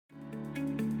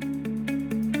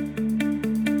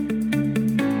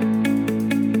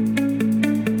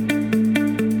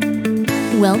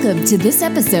Welcome to this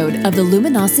episode of the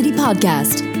Luminosity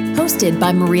Podcast, hosted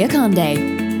by Maria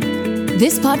Conde.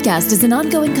 This podcast is an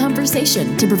ongoing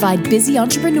conversation to provide busy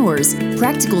entrepreneurs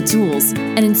practical tools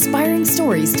and inspiring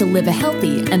stories to live a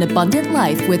healthy and abundant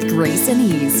life with grace and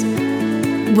ease.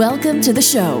 Welcome to the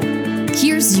show.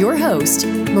 Here's your host,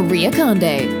 Maria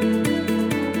Conde.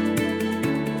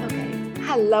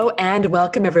 Hello and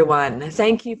welcome, everyone.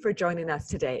 Thank you for joining us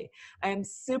today. I am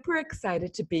super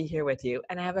excited to be here with you,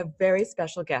 and I have a very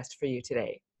special guest for you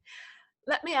today.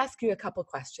 Let me ask you a couple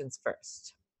questions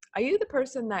first. Are you the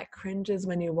person that cringes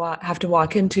when you have to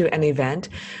walk into an event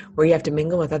where you have to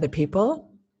mingle with other people?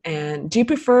 And do you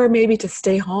prefer maybe to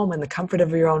stay home in the comfort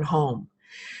of your own home?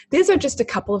 These are just a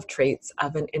couple of traits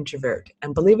of an introvert.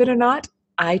 And believe it or not,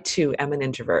 I too am an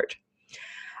introvert.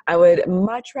 I would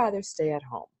much rather stay at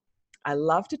home. I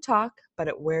love to talk, but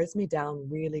it wears me down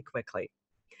really quickly.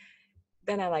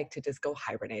 Then I like to just go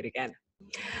hibernate again.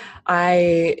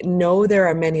 I know there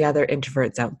are many other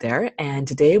introverts out there, and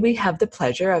today we have the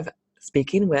pleasure of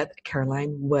speaking with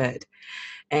Caroline Wood.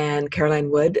 And Caroline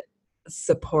Wood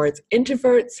supports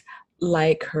introverts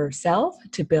like herself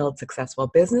to build successful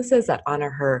businesses that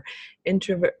honor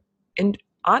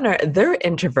their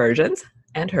introversions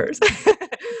and hers.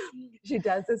 She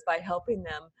does this by helping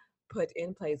them put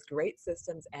in place great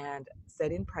systems and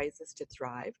setting prices to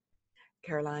thrive.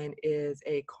 Caroline is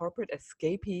a corporate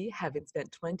escapee, having spent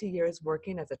 20 years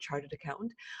working as a chartered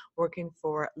accountant, working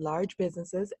for large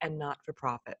businesses and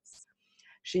not-for-profits.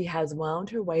 She has wound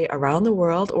her way around the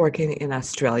world, working in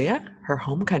Australia, her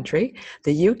home country,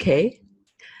 the UK,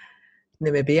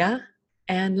 Namibia,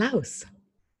 and Laos.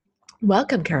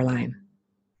 Welcome, Caroline.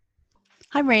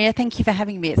 Hi, Maria. Thank you for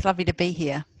having me. It's lovely to be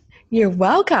here. You're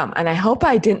welcome. And I hope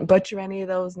I didn't butcher any of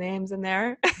those names in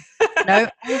there. No,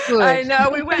 good. I know,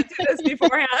 we went through this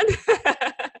beforehand.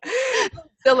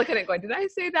 Still looking at it going, did I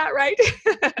say that right?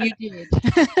 You did.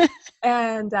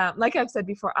 And like I've said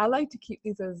before, I like to keep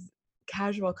these as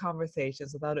casual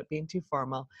conversations without it being too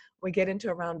formal. We get into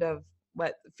a round of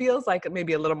what feels like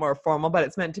maybe a little more formal, but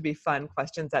it's meant to be fun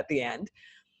questions at the end.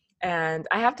 And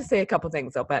I have to say a couple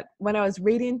things though, but when I was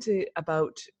reading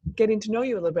about getting to know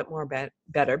you a little bit more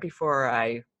better before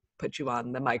I put you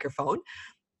on the microphone,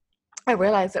 I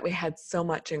realized that we had so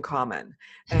much in common.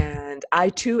 And I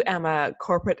too am a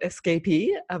corporate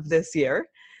escapee of this year.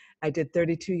 I did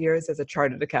 32 years as a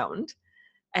chartered accountant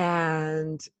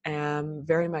and am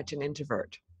very much an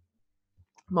introvert.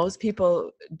 Most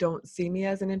people don't see me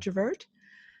as an introvert,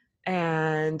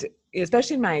 and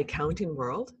especially in my accounting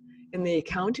world. In the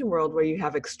accounting world where you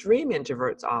have extreme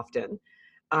introverts often,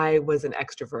 I was an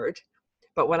extrovert.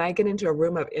 But when I get into a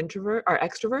room of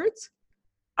extroverts,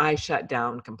 I shut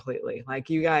down completely. Like,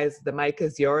 you guys, the mic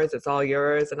is yours, it's all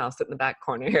yours, and I'll sit in the back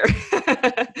corner here.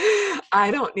 I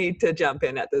don't need to jump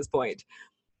in at this point.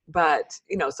 But,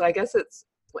 so I guess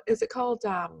is it called,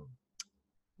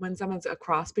 when someone's a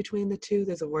cross between the two?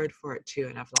 There's a word for it too,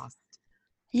 and I've lost it.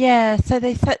 Yeah, so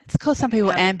it's called some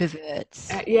people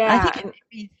ambiverts. Yeah. I think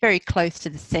it's very close to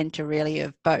the center, really,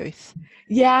 of both.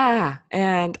 Yeah,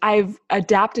 and I've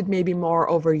adapted maybe more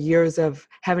over years of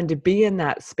having to be in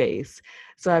that space.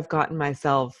 So I've gotten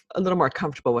myself a little more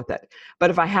comfortable with it.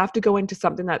 But if I have to go into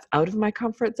something that's out of my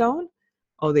comfort zone,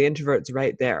 oh, the introvert's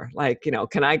right there. Like,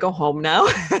 can I go home now?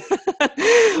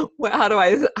 How do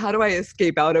I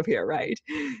escape out of here, right?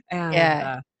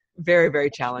 And very, very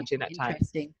challenging at times.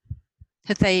 Interesting.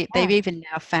 Because they've even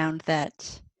now found that,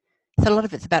 so a lot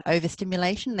of it's about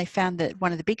overstimulation. They found that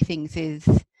one of the big things is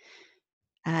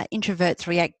introverts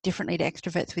react differently to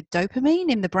extroverts with dopamine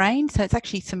in the brain. So it's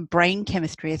actually some brain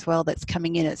chemistry as well that's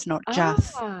coming in. It's not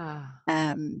just, not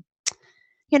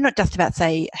just about,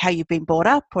 say, how you've been brought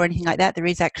up or anything like that. There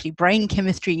is actually brain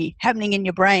chemistry happening in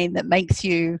your brain that makes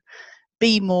you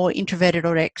be more introverted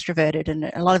or extroverted.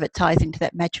 And a lot of it ties into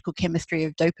that magical chemistry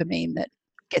of dopamine that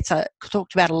gets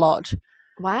talked about a lot.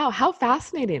 Wow, how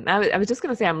fascinating. I was just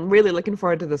going to say, I'm really looking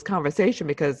forward to this conversation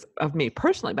because of me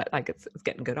personally, but like it's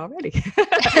getting good already.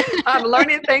 I'm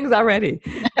learning things already.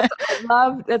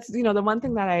 That's the one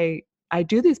thing that I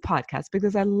do these podcasts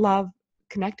because I love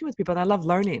connecting with people and I love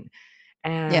learning.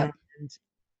 And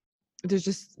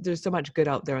there's so much good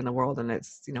out there in the world, and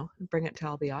it's, bring it to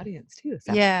all the audience too.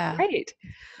 So great.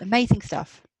 Amazing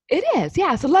stuff. It is,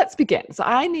 yeah. So let's begin. So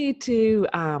I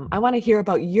want to hear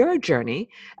about your journey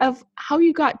of how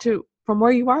you got from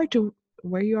where you are to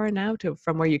where you are now to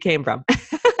from where you came from.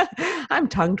 I'm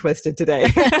tongue twisted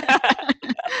today.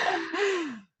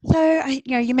 So,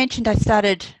 you mentioned I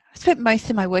spent most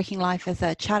of my working life as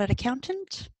a chartered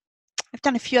accountant. I've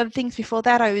done a few other things before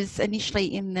that. I was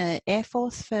initially in the Air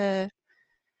Force for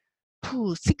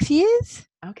 6 years.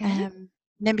 Okay.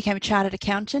 then became a chartered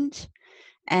accountant.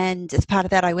 And as part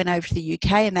of that, I went over to the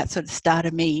UK, and that sort of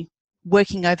started me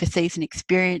working overseas and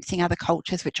experiencing other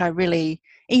cultures, which I really,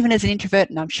 even as an introvert,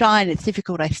 and I'm shy and it's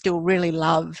difficult, I still really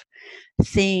love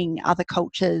seeing other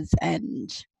cultures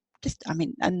and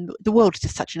and the world's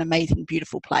just such an amazing,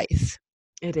 beautiful place.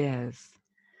 It is.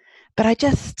 But I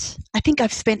think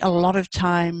I've spent a lot of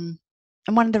time,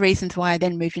 and one of the reasons why I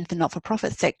then moved into the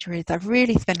not-for-profit sector is I've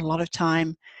really spent a lot of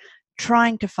time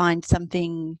trying to find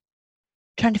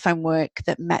work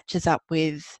that matches up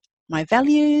with my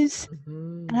values.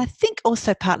 Mm-hmm. And I think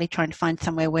also partly trying to find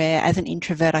somewhere where, as an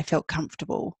introvert, I felt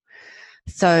comfortable.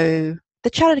 So the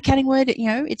chartered accounting word,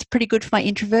 it's pretty good for my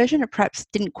introversion. It perhaps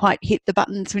didn't quite hit the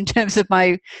buttons in terms of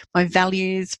my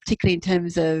values, particularly in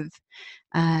terms of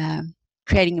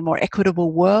creating a more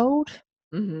equitable world.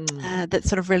 Mm-hmm. That's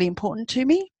sort of really important to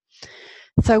me.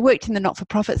 So I worked in the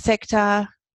not-for-profit sector,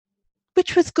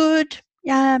 which was good.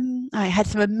 I had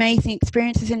some amazing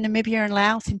experiences in Namibia and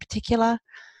Laos in particular.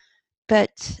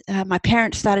 But my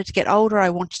parents started to get older.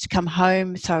 I wanted to come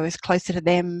home, so I was closer to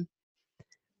them.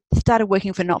 Started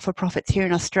working for not-for-profits here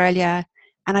in Australia,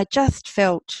 and I just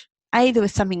felt, there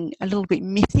was something a little bit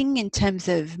missing in terms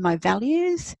of my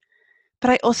values, but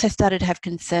I also started to have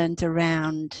concerns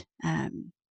around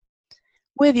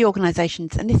were the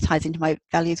organisations, and this ties into my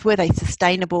values, were they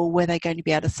sustainable? Were they going to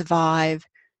be able to survive?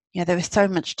 They were so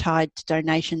much tied to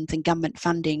donations and government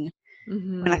funding.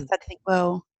 Mm-hmm. When I started to think,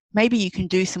 well, maybe you can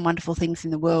do some wonderful things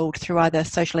in the world through either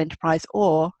social enterprise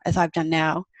or, as I've done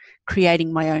now,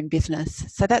 creating my own business.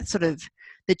 So that's sort of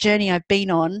the journey I've been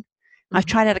on. Mm-hmm. I've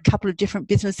tried out a couple of different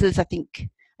businesses. I think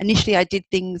initially I did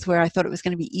things where I thought it was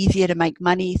going to be easier to make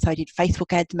money. So I did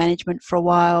Facebook ads management for a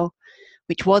while,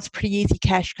 which was pretty easy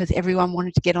cash because everyone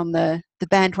wanted to get on the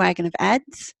bandwagon of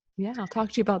ads. Yeah, I'll talk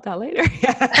to you about that later.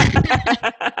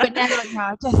 But now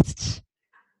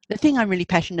the thing I'm really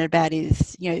passionate about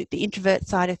is, the introvert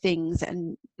side of things,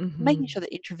 and making sure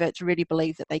that introverts really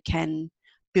believe that they can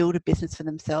build a business for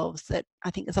themselves. That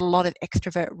I think there's a lot of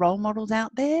extrovert role models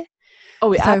out there.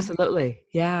 Oh, absolutely.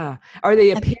 Yeah. Or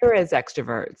they appear as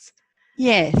extroverts.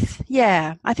 Yes.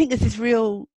 Yeah. I think there's this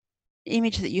real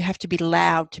image that you have to be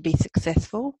loud to be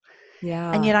successful.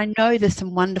 Yeah. And yet I know there's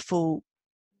some wonderful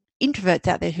introverts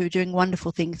out there who are doing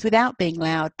wonderful things without being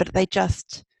loud, but they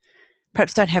just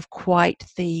perhaps don't have quite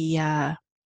the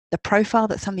profile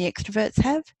that some of the extroverts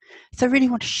have. So I really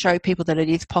want to show people that it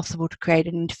is possible to create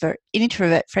an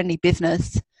introvert-friendly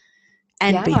business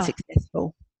and be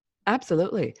successful.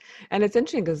 Absolutely. And it's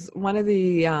interesting because one of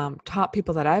the top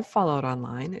people that I've followed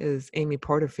online is Amy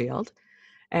Porterfield,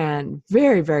 and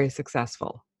very, very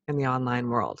successful in the online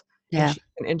world. Yeah. And she's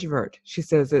an introvert. She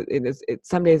says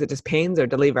some days it just pains her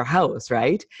to leave her house,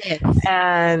 right? Yes.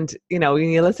 And, when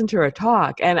you listen to her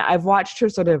talk, and I've watched her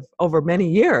sort of over many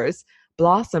years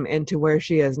blossom into where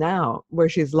she is now, where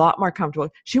she's a lot more comfortable.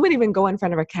 She wouldn't even go in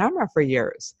front of a camera for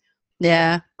years.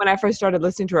 Yeah. When I first started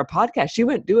listening to her podcast, she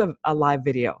wouldn't do a live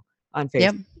video on Facebook.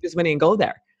 Yep. She just wouldn't even go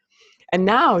there. And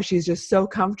now she's just so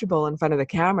comfortable in front of the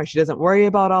camera. She doesn't worry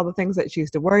about all the things that she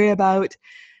used to worry about.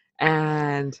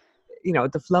 And,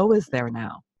 the flow is there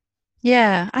now.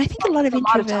 Yeah. I think a lot of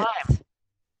introverts,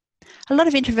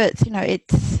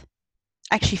 it's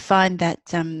actually find that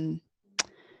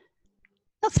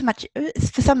not so much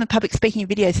for some of the public speaking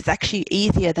videos, it's actually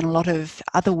easier than a lot of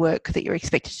other work that you're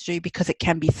expected to do because it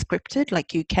can be scripted,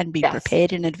 like you can be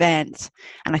prepared in advance.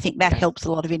 And I think that helps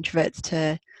a lot of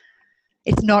introverts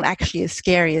it's not actually as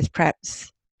scary as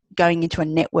perhaps going into a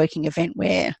networking event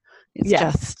where it's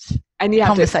just and you have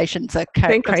conversations are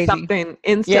think crazy. Of something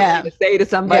instantly to say to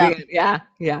somebody. Yeah.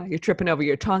 You're tripping over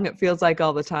your tongue, it feels like,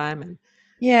 all the time. And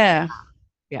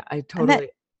I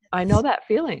know that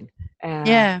feeling.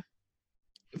 And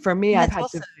for me, I've had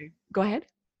to go ahead.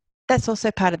 That's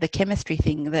also part of the chemistry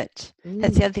thing that's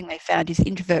the other thing they found is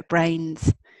introvert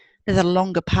brains, there's a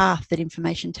longer path that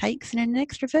information takes than an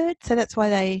extrovert. So that's why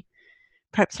they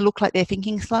perhaps look like they're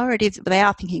thinking slower. It is, but they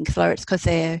are thinking slower. It's because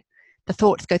the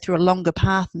thoughts go through a longer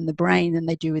path in the brain than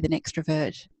they do with an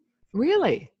extrovert.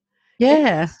 Really?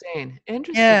 Yeah.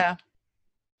 Interesting. Yeah.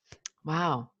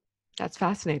 Wow. That's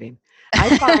fascinating.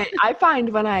 I find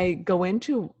when I go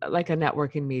into like a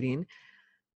networking meeting,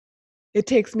 it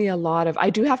takes me I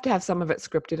do have to have some of it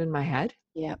scripted in my head.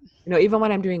 Yeah. Even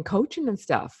when I'm doing coaching and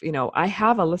stuff, I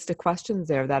have a list of questions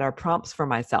there that are prompts for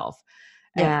myself.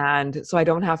 Yeah. And so I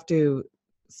don't have to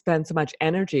spend so much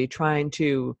energy trying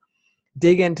to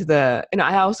dig into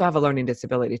I also have a learning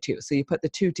disability too. So you put the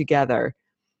two together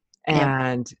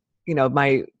and,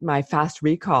 my fast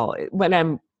recall, when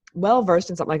I'm well-versed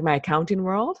in something like my accounting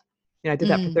world, I did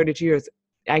that for 32 years.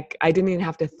 I didn't even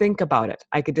have to think about it.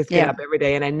 I could just get up every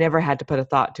day and I never had to put a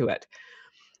thought to it.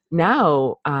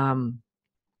 Now,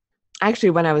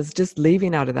 actually, when I was just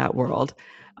leaving out of that world,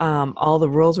 all the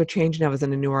rules were changing. I was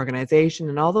in a new organization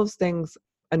and all those things,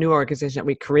 a new organization that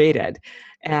we created,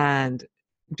 and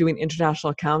doing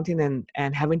international accounting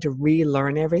and having to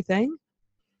relearn everything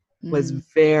was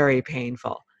very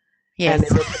painful. Yes. And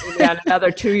they were putting me on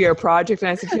another 2-year project.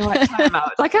 And I said, you know what, time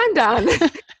out. Like, I'm done.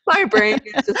 My brain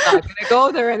is just not going to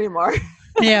go there anymore.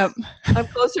 Yep. I'm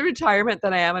closer to retirement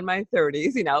than I am in my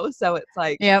 30s, So it's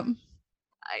like,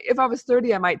 if I was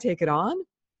 30, I might take it on,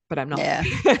 but I'm not. Yeah.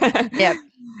 Yep.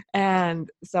 And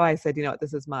so I said, you know what,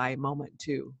 this is my moment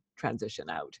to transition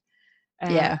out.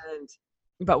 And,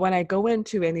 but when I go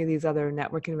into any of these other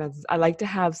networking events, I like to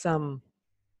have it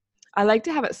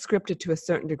scripted to a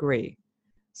certain degree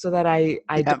so that I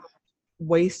don't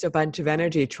waste a bunch of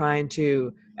energy trying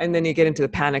to, and then you get into the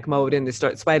panic mode and you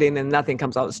start sweating and nothing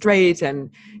comes out straight. And,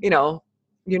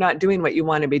 you're not doing what you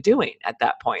want to be doing at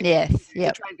that point. Yes.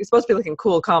 You're supposed to be looking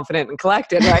cool, confident, and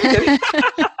collected, right?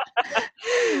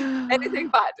 Anything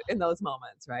but in those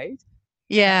moments, right?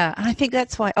 Yeah. And I think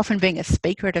that's why often being a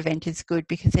speaker at an event is good,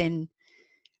 because then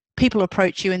people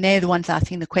approach you and they're the ones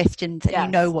asking the questions and you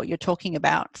know what you're talking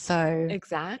about. So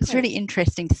exactly, it's really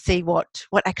interesting to see what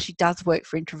actually does work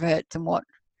for introverts and what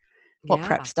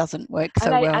perhaps doesn't work so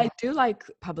well. I do like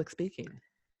public speaking.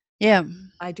 Yeah.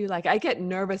 I get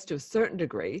nervous to a certain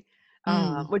degree,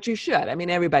 which you should. I mean,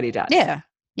 everybody does. Yeah.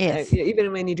 Yes.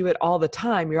 Even when you do it all the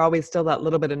time, you're always still that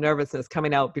little bit of nervousness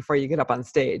coming out before you get up on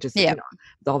stage. It's, with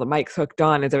all the mics hooked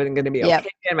on, is everything going to be okay?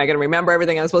 Am I going to remember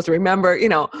everything I'm supposed to remember?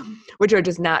 Which are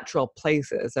just natural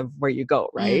places of where you go,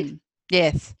 right?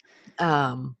 Yes.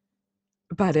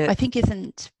 But I think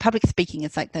public speaking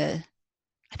is like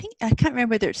I can't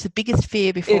remember whether it's the biggest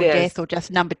fear before death or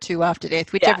just number 2 after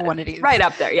death, whichever one it is. Right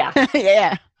up there, yeah.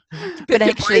 Yeah. But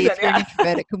actually, if you're an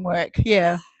introvert, it can work.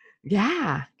 Yeah.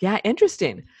 Yeah.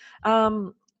 Interesting.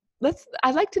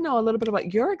 I'd like to know a little bit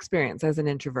about your experience as an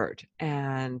introvert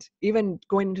and even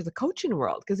going into the coaching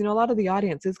world, because, a lot of the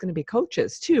audience is going to be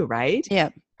coaches too, right? Yeah.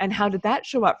 And how did that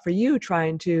show up for you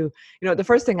trying to, the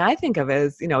first thing I think of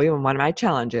is, even one of my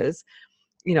challenges,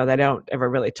 that I don't ever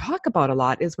really talk about a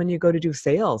lot is when you go to do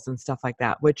sales and stuff like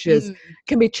that, which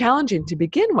can be challenging to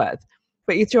begin with,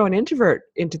 but you throw an introvert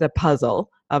into the puzzle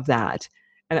of that.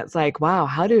 And it's like, wow,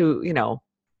 how do,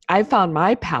 I found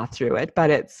my path through it,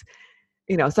 but it's,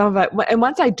 some of it, and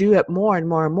once I do it more and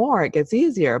more and more, it gets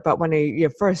easier. But when you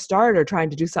first start or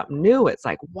trying to do something new, it's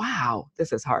like, wow,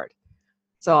 this is hard.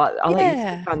 So I'll let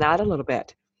you speak on that a little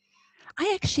bit.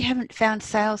 I actually haven't found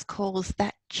sales calls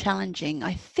that challenging.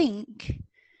 I think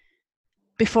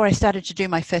before I started to do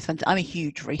my first ones, I'm a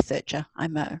huge researcher.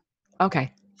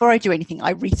 Okay. Before I do anything,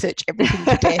 I research everything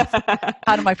to death.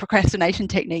 Part of my procrastination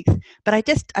techniques. But I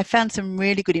found some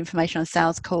really good information on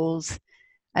sales calls,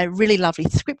 a really lovely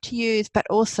script to use, but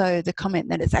also the comment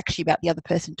that it's actually about the other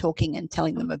person talking and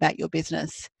telling them about your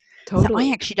business. Totally. So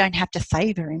I actually don't have to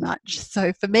say very much.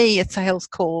 So for me, a sales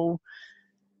call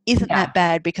isn't that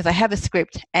bad because I have a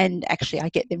script and actually I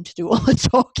get them to do all the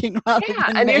talking rather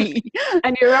than me.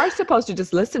 And you are supposed to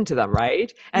just listen to them,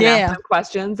 right? And ask them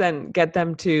questions and get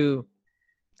them to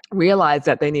realize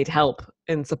that they need help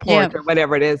and support or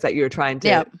whatever it is that you're trying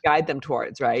to guide them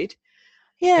towards, right?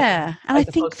 Yeah. And I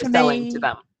think for me,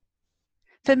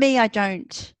 I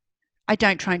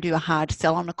don't try and do a hard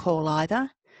sell on a call either.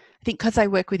 I think because I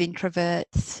work with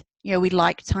introverts, we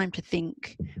like time to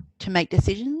think, to make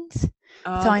decisions.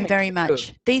 So I'm very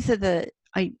much, I'm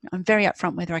very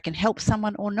upfront whether I can help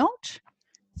someone or not.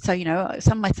 So,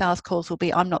 some of my sales calls will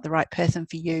be, I'm not the right person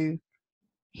for you.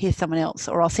 Here's someone else.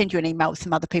 Or I'll send you an email with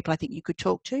some other people I think you could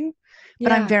talk to.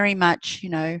 But I'm very much,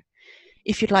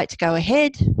 if you'd like to go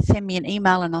ahead, send me an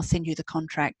email and I'll send you the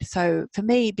contract. So for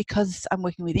me, because I'm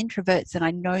working with introverts and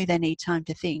I know they need time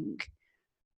to think,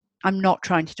 I'm not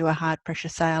trying to do a hard pressure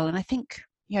sale. And I think,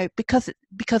 because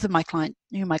of my client,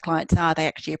 who my clients are, they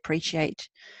actually appreciate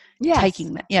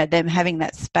taking that, them having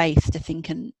that space to think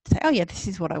and say, oh yeah, this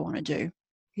is what I want to do.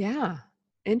 Yeah.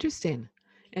 Interesting.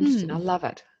 I love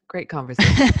it. Great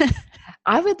conversation.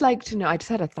 I would like to know, I just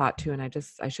had a thought too, and I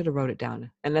should have wrote it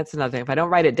down. And that's another thing. If I don't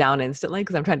write it down instantly,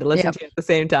 because I'm trying to listen to you at the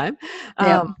same time,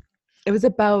 it was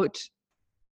about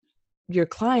your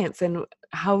clients and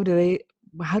how do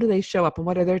they show up and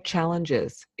what are their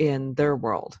challenges in their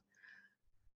world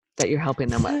that you're helping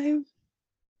them with?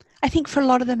 I think for a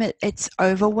lot of them, it's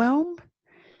overwhelm.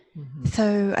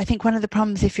 So I think one of the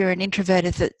problems if you're an introvert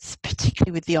is it's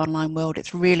particularly with the online world,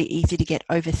 it's really easy to get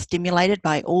overstimulated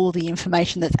by all the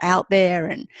information that's out there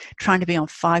and trying to be on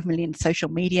 5 million social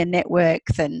media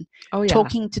networks and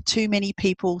talking to too many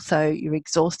people, so you're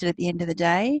exhausted at the end of the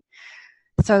day.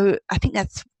 So I think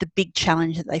that's the big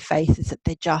challenge that they face, is that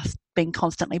they're just being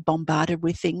constantly bombarded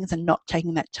with things and not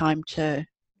taking that time to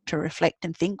reflect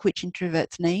and think, which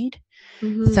introverts need.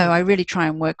 So I really try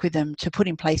and work with them to put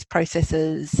in place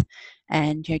processes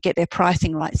and get their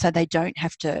pricing right, so they don't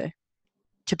have to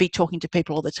be talking to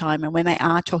people all the time. And when they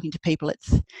are talking to people,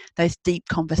 it's those deep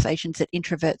conversations that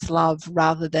introverts love,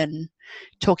 rather than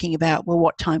talking about, well,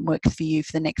 what time works for you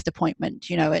for the next appointment.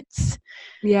 It's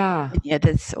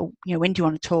there's when do you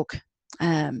want to talk?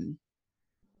 So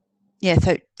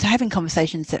having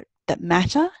conversations that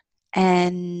matter,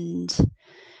 and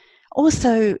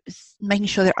also making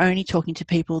sure they're only talking to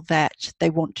people that they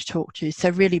want to talk to. So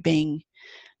really being,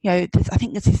 I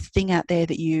think there's this thing out there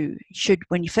that you should,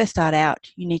 when you first start out,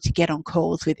 you need to get on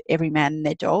calls with every man and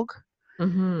their dog.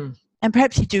 And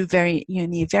perhaps you do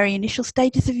in the very initial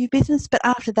stages of your business, but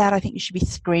after that, I think you should be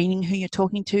screening who you're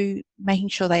talking to, making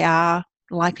sure they are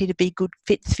likely to be good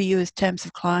fits for you as terms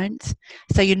of clients.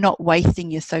 So you're not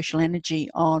wasting your social energy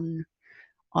on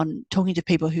talking to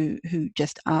people who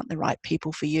just aren't the right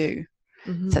people for you.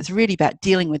 So it's really about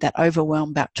dealing with that overwhelm,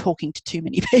 about talking to too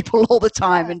many people all the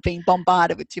time and being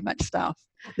bombarded with too much stuff.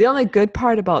 The only good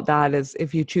part about that is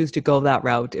if you choose to go that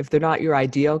route, if they're not your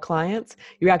ideal clients,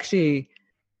 you're actually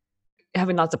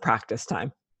having lots of practice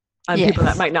time on people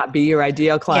that might not be your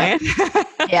ideal client.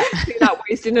 You're not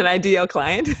wasting an ideal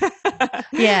client.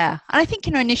 And I think,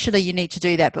 initially you need to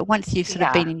do that, but once you've sort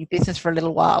of been in your business for a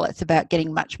little while, it's about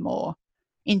getting much more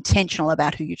intentional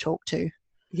about who you talk to.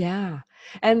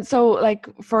 And so, like,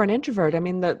 for an introvert, I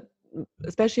mean,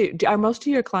 especially, are most of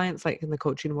your clients like in the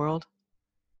coaching world?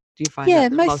 Do you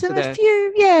find most of a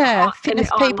few,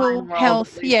 fitness people,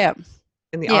 health,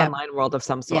 in the online world of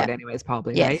some sort, anyways,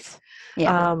 probably, right?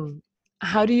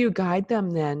 How do you guide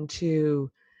them then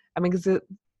to, I mean, because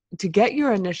to get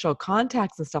your initial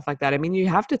contacts and stuff like that, I mean, you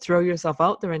have to throw yourself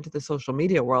out there into the social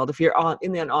media world if you're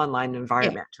in an online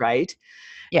environment, right?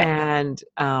 And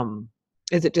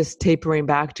is it just tapering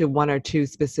back to one or two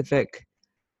specific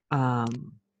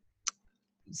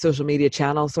social media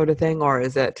channels sort of thing? Or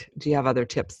do you have other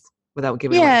tips without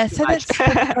giving away too much?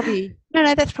 That's probably,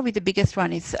 that's probably the biggest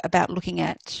one, is about looking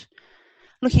at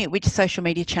which social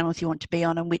media channels you want to be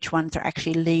on and which ones are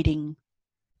actually leading,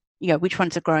 which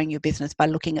ones are growing your business, by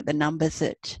looking at the numbers.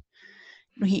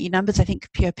 Looking at your numbers, I think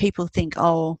people think,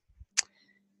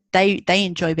 they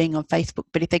enjoy being on Facebook,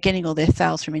 but if they're getting all their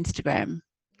sales from Instagram,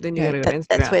 then you got to go to Instagram.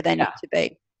 That's where they need to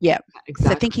be. Exactly.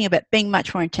 So thinking about being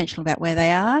much more intentional about where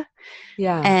they are.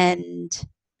 And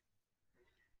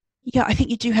I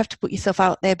think you do have to put yourself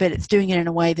out there, but it's doing it in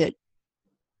a way that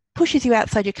pushes you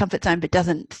outside your comfort zone but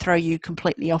doesn't throw you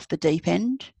completely off the deep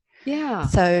end.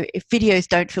 So if videos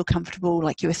don't feel comfortable,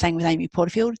 like you were saying with Amy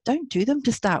Porterfield, don't do them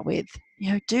to start with.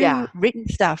 Do written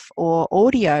stuff or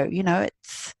audio.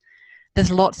 There's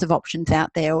lots of options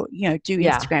out there. Do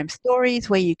Instagram stories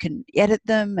where you can edit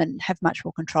them and have much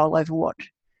more control over what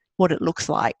it looks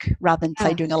like, rather than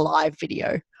say doing a live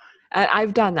video.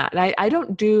 I've done that, and I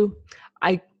don't do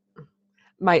my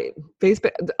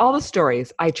Facebook, all the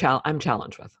stories I'm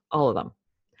challenged with all of them.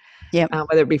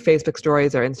 Whether it be Facebook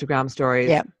stories or Instagram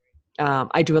stories.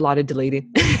 I do a lot of deleting.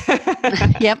 It's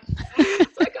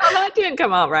like, that didn't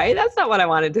come out right. That's not what I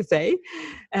wanted to say.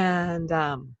 And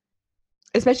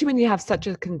especially when you have such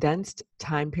a condensed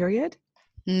time period.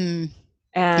 And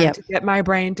to get my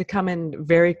brain to come in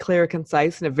very clear,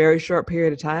 concise in a very short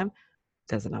period of time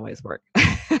doesn't always work.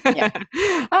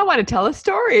 I want to tell a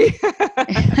story.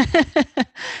 And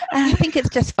I think it's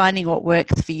just finding what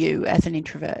works for you as an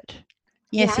introvert.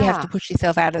 Yes, you have to push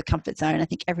yourself out of the comfort zone. I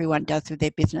think everyone does with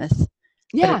their business.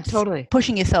 Totally.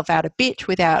 Pushing yourself out a bit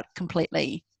without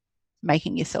completely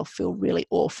making yourself feel really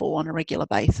awful on a regular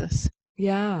basis.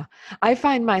 I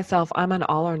find myself, I'm an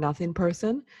all or nothing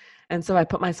person. And so I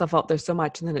put myself out there so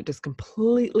much, and then it just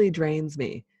completely drains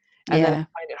me. And then I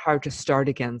find it hard to start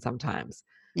again sometimes.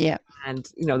 And,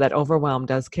 that overwhelm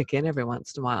does kick in every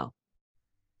once in a while.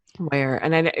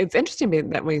 It's interesting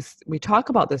that we talk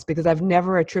about this, because I've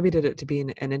never attributed it to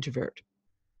being an introvert.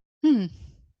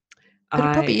 But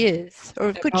it probably is, or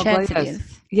a good chance it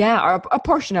is. Or a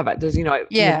portion of it. There's, you're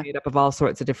made up of all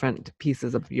sorts of different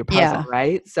pieces of your puzzle,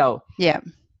 right? So,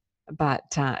 but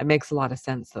it makes a lot of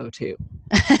sense though too.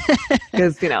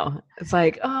 Because, it's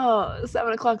like,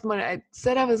 7 o'clock in the morning, I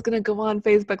said I was going to go on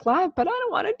Facebook Live, but I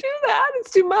don't want to do that.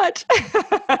 It's too much.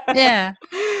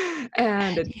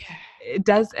 And it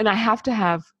does. And I have to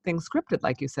have things scripted,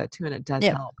 like you said, too. And it does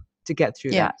help to get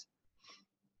through that.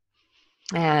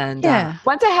 And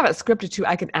once I have it scripted too,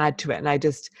 I can add to it. And I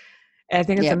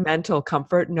think it's a mental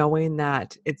comfort knowing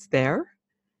that it's there.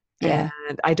 Yeah.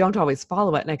 And I don't always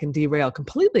follow it, and I can derail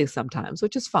completely sometimes,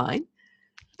 which is fine.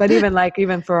 But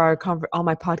even for all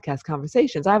my podcast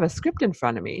conversations, I have a script in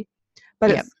front of me,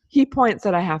 but it's key points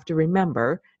that I have to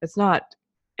remember. It's not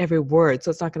every word,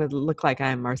 so it's not going to look like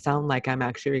or sound like I'm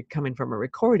actually coming from a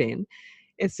recording.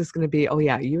 It's just going to be,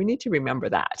 you need to remember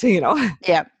that,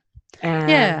 Yeah.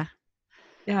 And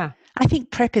yeah. I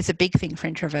think prep is a big thing for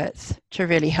introverts to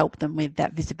really help them with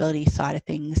that visibility side of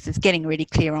things. Is getting really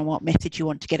clear on what message you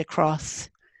want to get across.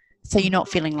 So you're not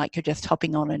feeling like you're just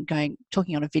hopping on and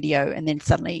talking on a video and then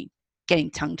suddenly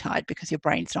getting tongue-tied because your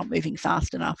brain's not moving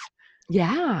fast enough.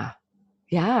 Yeah.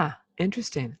 Yeah.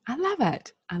 Interesting. I love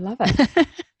it.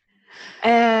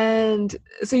 And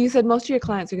so you said most of your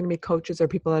clients are going to be coaches or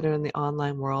people that are in the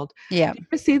online world. Yeah. Do you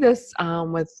ever see this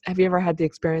have you ever had the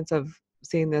experience of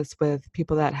seeing this with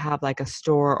people that have like a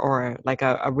store or like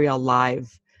a real live,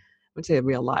 I wouldn't say a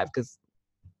real live because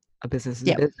a business is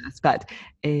a business, but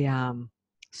a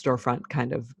storefront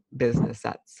kind of business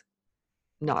that's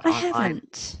not online? I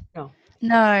haven't.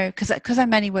 No, because I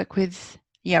mainly work with,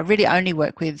 really only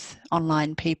work with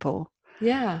online people.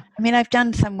 Yeah. I mean, I've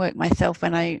done some work myself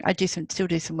when I still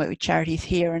do some work with charities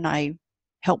here, and I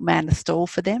help man a stall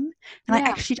for them. And I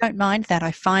actually don't mind that.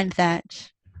 I find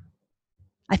that,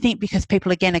 I think because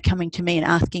people again are coming to me and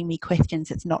asking me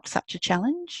questions, it's not such a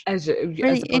challenge.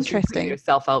 Really interesting.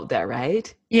 Yourself out there,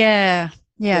 right? Yeah.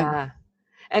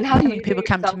 And how do people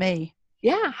come to me?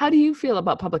 Yeah. How do you feel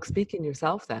about public speaking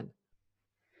yourself then?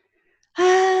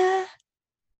 I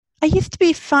used to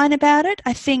be fine about it.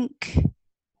 I think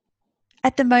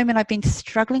at the moment I've been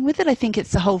struggling with it. I think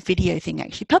it's the whole video thing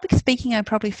actually. Public speaking I'm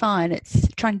probably fine. It's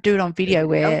trying to do it on video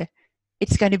where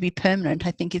it's going to be permanent,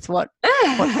 I think is what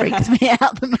freaks me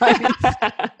out the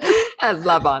most. I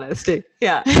love honesty.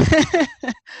 Yeah.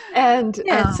 And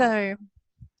so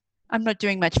I'm not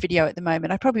doing much video at the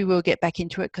moment. I probably will get back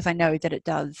into it because I know that it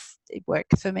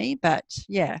works for me, but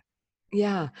yeah.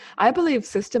 Yeah. I believe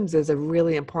systems is a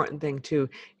really important thing too.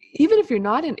 Even if you're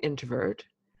not an introvert,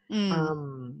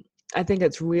 I think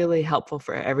it's really helpful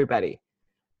for everybody.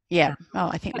 Yeah. Oh,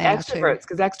 I think they extroverts, are too.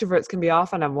 Because extroverts can be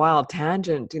off on a wild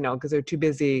tangent, because they're too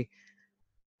busy,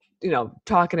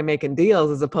 talking and making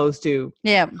deals as opposed to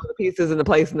the pieces and the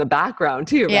place in the background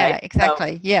too, right? Yeah,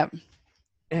 exactly. So,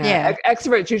 yeah.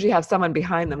 Extroverts usually have someone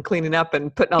behind them cleaning up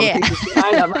and putting all the pieces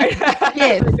behind them, right?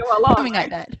 Yes, something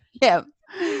like that. Yeah.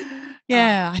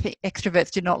 Yeah, I think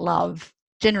extroverts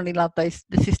generally love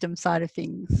the system side of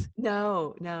things.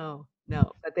 No.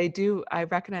 But they do, I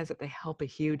recognize that they help a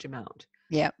huge amount.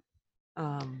 Yeah.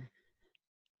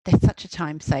 They're such a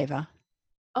time saver.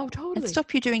 Oh, totally. And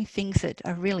stop you doing things that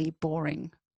are really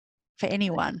boring for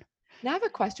anyone. Now I have a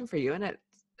question for you, and it's,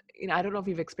 I don't know if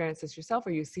you've experienced this yourself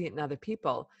or you see it in other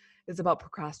people. It's about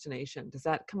procrastination. Does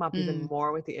that come up even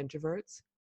more with the introverts?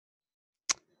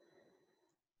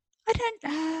 I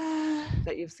don't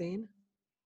that you've seen?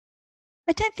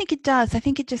 I don't think it does. I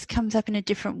think it just comes up in a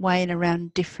different way and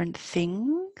around different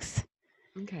things.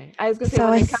 Okay. I was going to say,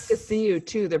 when they come to see you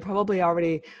too, they're probably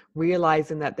already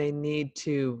realizing that they need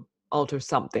to alter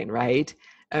something, right?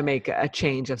 And make a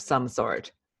change of some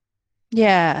sort.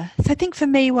 Yeah. So I think for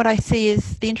me, what I see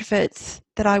is the introverts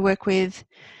that I work with,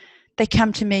 they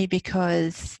come to me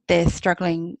because they're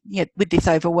struggling with this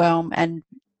overwhelm and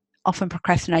often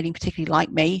procrastinating, particularly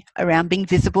like me, around being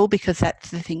visible because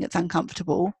that's the thing that's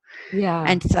uncomfortable. Yeah.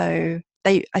 And so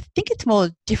I think it's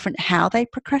more different how they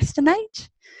procrastinate.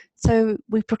 So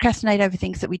we procrastinate over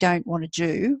things that we don't want to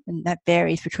do, and that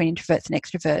varies between introverts and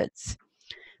extroverts.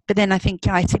 But then I think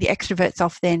I see the extroverts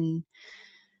often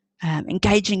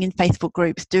engaging in Facebook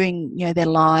groups, doing their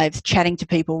lives, chatting to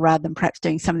people rather than perhaps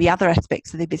doing some of the other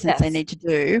aspects of their business they need to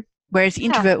do. Whereas the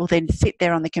introvert will then sit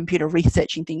there on the computer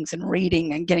researching things and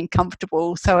reading and getting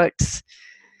comfortable. So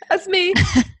that's me.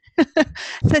 So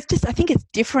it's just, I think it's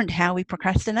different how we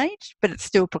procrastinate, but it's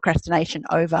still procrastination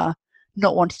over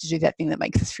not wanting to do that thing that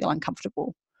makes us feel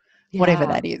uncomfortable, whatever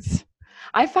that is.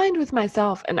 I find with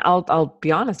myself, and I'll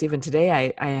be honest, even today,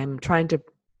 I am trying to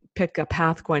pick a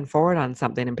path going forward on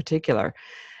something in particular.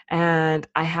 And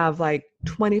I have like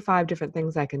 25 different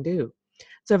things I can do.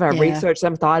 So if I research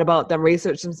them, thought about them,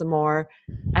 research them some more,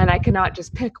 and I cannot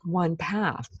just pick one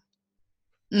path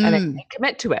and I can't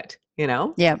commit to it,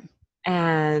 Yeah.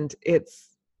 And it's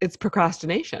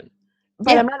procrastination.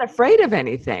 But I'm not afraid of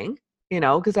anything,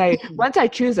 because once I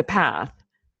choose a path,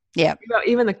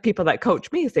 even the people that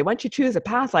coach me say, once you choose a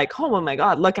path, like, oh my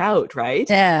God, look out, right?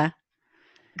 Yeah.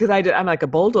 because I'm like a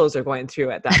bulldozer going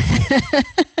through at that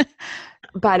point.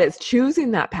 But it's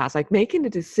choosing that path, like making a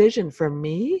decision for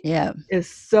me is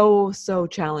so, so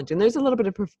challenging. There's a little bit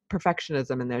of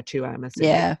perfectionism in there too, I'm assuming.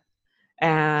 Yeah.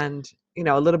 And, you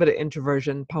know, a little bit of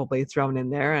introversion probably thrown in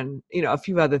there and, you know, a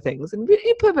few other things. And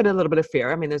you put in a little bit of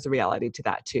fear. I mean, there's a reality to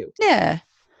that too. Yeah.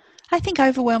 I think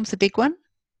overwhelm's a big one.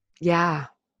 Yeah.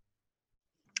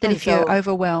 That And if you're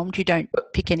overwhelmed, you don't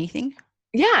pick anything.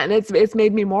 Yeah. And it's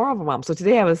made me more overwhelmed. So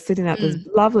today I was sitting at this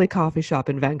lovely coffee shop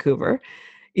in Vancouver,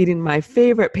 eating my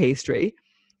favorite pastry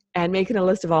and making a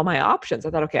list of all my options. I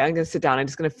thought, okay, I'm going to sit down. I'm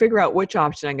just going to figure out which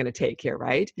option I'm going to take here,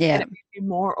 right? Yeah. And it made me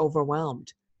more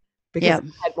overwhelmed because I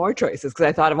had more choices because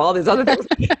I thought of all these other things.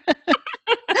 It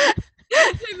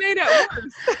made it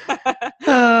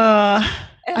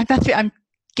worse. I'm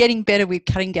getting better with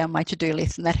cutting down my to-do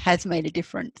list, and that has made a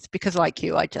difference because like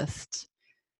you, I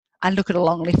look at a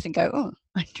long list and go, oh,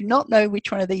 I do not know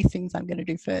which one of these things I'm going to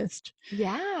do first.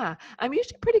 Yeah. I'm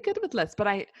usually pretty good with lists, but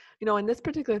in this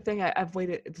particular thing, I've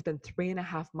waited, it's been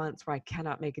 3.5 months where I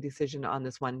cannot make a decision on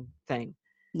this one thing.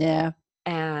 Yeah.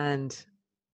 And,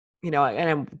 you know, and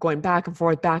I'm going back and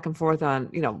forth on,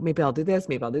 you know, maybe I'll do this,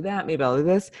 maybe I'll do that, maybe I'll do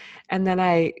this. And then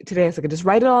today I was like, just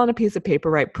write it all on a piece of paper,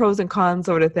 right? Pros and cons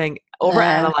sort of thing,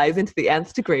 overanalyzing to the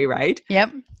nth degree, right?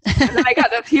 Yep. And then I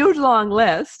got this huge long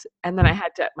list, and then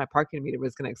my parking meter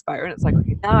was going to expire, and it's like,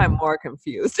 okay, now I'm more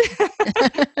confused.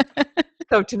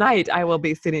 So tonight I will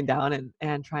be sitting down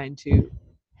and trying to,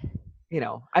 you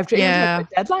know, I've put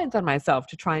deadlines on myself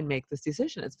to try and make this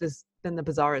decision. It's just been the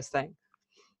bizarrest thing.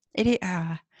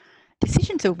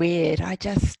 Decisions are weird.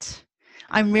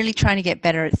 I'm really trying to get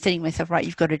better at setting myself right.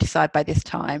 You've got to decide by this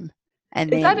time.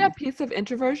 And is that a piece of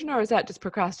introversion, or is that just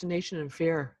procrastination and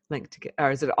fear linked together, or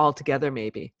is it all together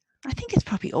maybe? I think it's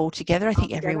probably all together. I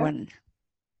think everyone,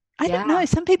 I don't know.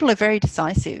 Some people are very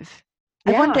decisive.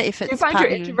 I wonder if it's. Do you find your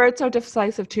introverts are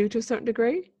decisive too, to a certain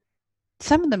degree?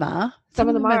 Some of them are. Some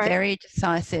of them are very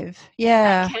decisive.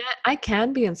 Yeah. I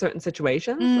can be in certain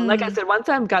situations. Like I said, once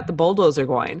I've got the bulldozer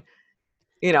going,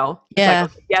 you know, it's like,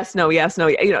 okay, yes, no,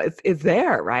 you know, it's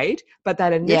there, right? But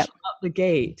that initial out the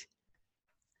gate,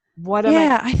 what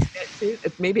am I to?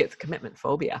 Maybe it's commitment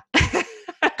phobia.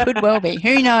 Could well be.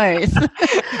 Who knows?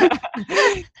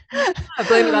 I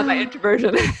blame it on my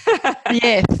introversion.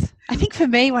 Yes. I think for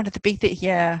me, one of the big things,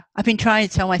 I've been trying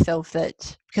to tell myself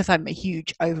that because I'm a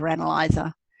huge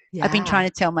overanalyzer, I've been trying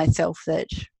to tell myself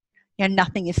that, you know,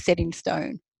 nothing is set in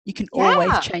stone. You can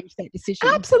always change that decision.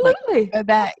 Absolutely. Like, go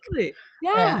back. Absolutely.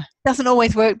 Yeah. Doesn't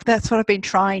always work, but that's what I've been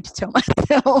trying to tell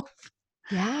myself.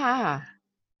 Yeah.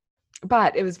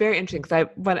 But it was very interesting because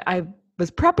when I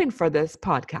was prepping for this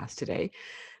podcast today,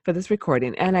 for this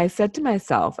recording, and I said to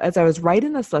myself, as I was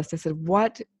writing this list, I said,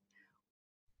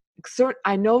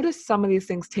 I noticed some of these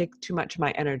things take too much of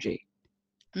my energy.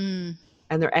 And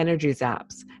they're energy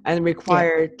zaps and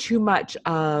require too much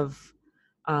of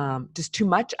just too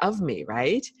much of me,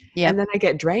 right? Yeah. And then I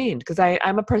get drained because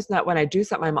I'm a person that when I do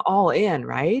something, I'm all in,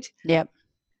 right? Yep.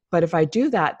 But if I do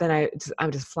that, then I'm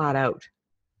just flat out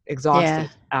exhausted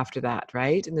after that,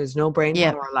 right? And there's no brain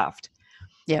power left.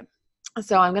 Yep.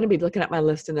 So I'm going to be looking at my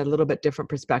list in a little bit different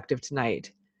perspective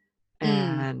tonight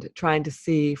and trying to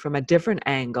see from a different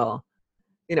angle,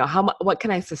 you know, what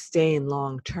can I sustain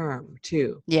long term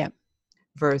too? Yeah.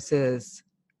 Versus,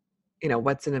 you know,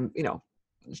 what's in, you know,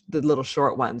 the little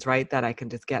short ones, right? That I can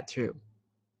just get through.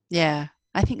 Yeah.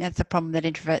 I think that's the problem that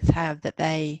introverts have, that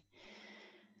they,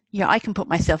 you know, I can put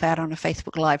myself out on a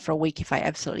Facebook Live for a week if I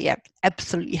absolutely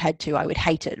had to. I would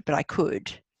hate it, but I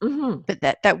could. Mm-hmm. But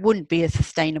that wouldn't be a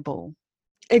sustainable.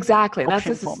 Exactly. And that's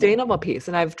a sustainable piece.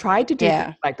 And I've tried to do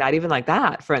things like that, even like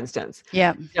that, for instance.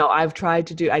 Yeah. You know, I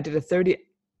did a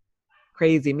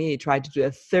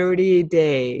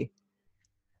 30-day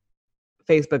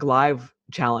Facebook Live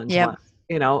challenge once.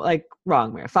 You know, like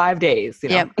wrong, 5 days, you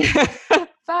know.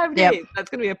 5 days. That's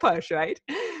going to be a push, right?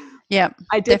 Yeah.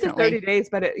 I did the 30 days,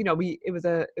 but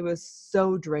it was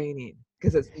so draining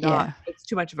because it's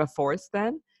too much of a force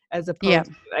then, as opposed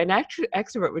to an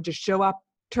extrovert would just show up,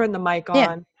 turn the mic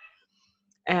on.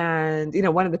 And, you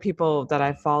know, one of the people that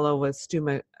I follow was Stu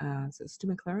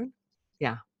McLaren?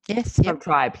 Yeah. Yes. From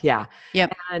Tribe. Yeah.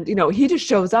 Yep. And, you know, he just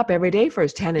shows up every day for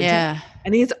his 10 and 10.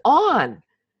 And he's on.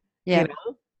 Yeah. You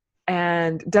know,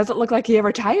 and doesn't look like he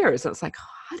ever tires. And it's like,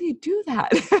 how do you do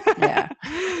that? Yeah.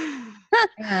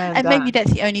 And maybe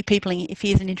that's the only peopling, if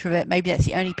he is an introvert, maybe that's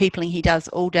the only peopling he does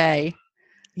all day.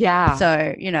 Yeah.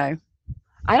 So, you know.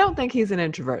 I don't think he's an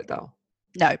introvert though.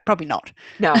 No, probably not.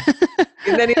 No.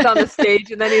 And then he's on the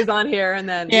stage, and then he's on here, and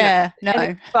then Yeah, and no.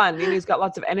 it's fun. He's got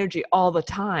lots of energy all the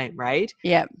time, right?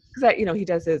 Yeah. Because he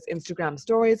does his Instagram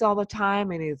stories all the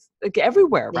time, and he's like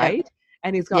everywhere, Yeah. right?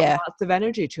 And he's got Yeah. lots of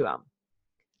energy to him.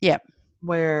 Yeah.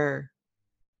 Where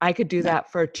I could do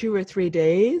that for 2 or 3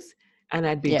 days, and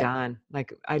I'd be done.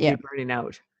 Like I'd be burning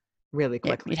out really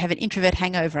quickly. You'd have an introvert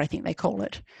hangover, I think they call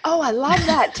it. Oh, I love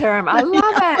that term. I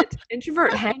love it.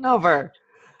 Introvert hangover.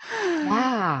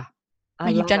 Yeah.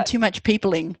 When you've done too much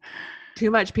peopling. Too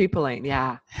much peopling,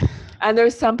 yeah. And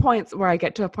there's some points where I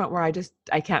get to a point where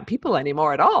I can't people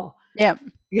anymore at all. Yeah.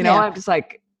 I'm just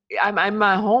like, I'm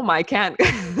at home. I can't.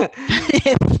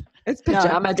 It's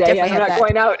pajama day. I'm not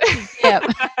going out. Yeah.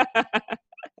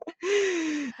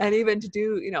 And even to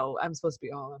do, I'm supposed to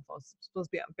be on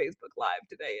Facebook Live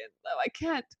today, and I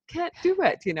can't do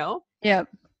it, Yeah.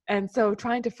 And so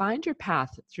trying to find your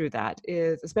path through that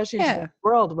is, especially in a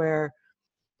world where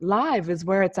live is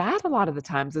where it's at a lot of the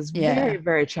times, is very,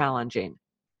 very challenging.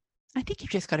 I think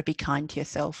you've just got to be kind to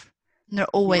yourself. And there are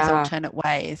always alternate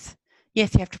ways.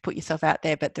 Yes, you have to put yourself out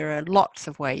there, but there are lots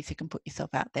of ways you can put yourself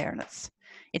out there, and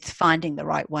it's finding the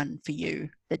right one for you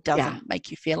that doesn't make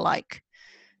you feel like,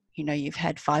 you've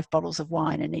had 5 bottles of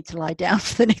wine and need to lie down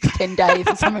for the next 10 days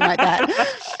or something like that.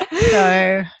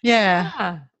 So,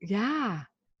 yeah.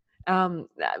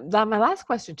 My last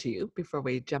question to you before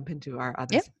we jump into our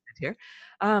other segment here.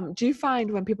 Do you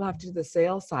find when people have to do the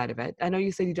sales side of it, I know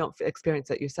you said you don't experience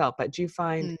it yourself, but do you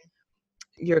find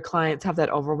your clients have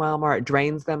that overwhelm, or it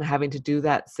drains them having to do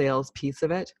that sales piece of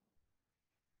it?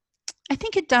 I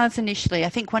think it does initially. I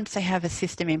think once they have a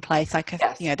system in place, like,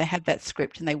 they have that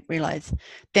script and they realize,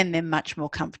 then they're much more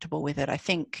comfortable with it, I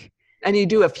think. And you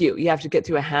do a few. You have to get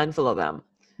through a handful of them.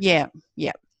 Yeah.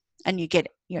 And you get,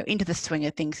 into the swing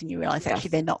of things, and you realize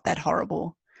actually they're not that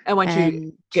horrible. And once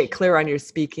you get clear on your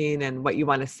speaking and what you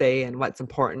want to say and what's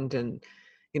important, and,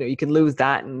 you can lose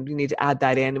that and you need to add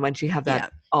that in. And once you have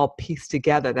that all pieced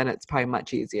together, then it's probably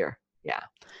much easier. Yeah.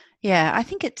 Yeah, I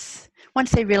think it's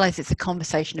once they realize it's a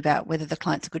conversation about whether the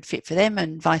client's a good fit for them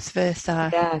and vice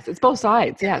versa. Yes, it's both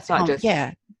sides. Yeah, it's not just.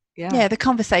 Yeah, the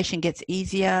conversation gets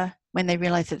easier when they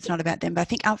realize it's not about them. But I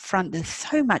think up front, there's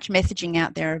so much messaging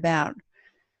out there about,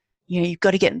 you've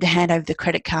got to get them to hand over the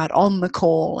credit card on the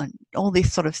call and all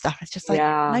this sort of stuff. It's just like,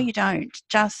 no, you don't.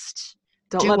 Just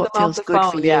don't do let what them feels off the good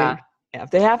phone. for you. Yeah.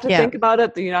 If they have to think about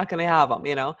it, then you're not going to have them,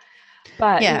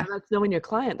 But that's knowing your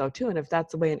client, though, too. And if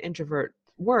that's the way an introvert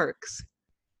works,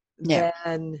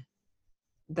 then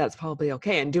that's probably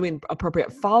okay. And doing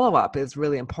appropriate follow-up is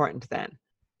really important then.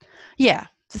 Yeah.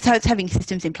 So it's having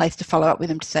systems in place to follow up with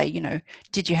them to say,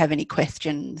 did you have any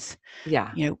questions?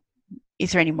 Yeah.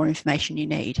 Is there any more information you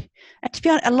need? And to be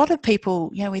honest, a lot of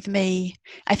people, with me,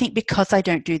 I think because I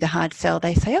don't do the hard sell,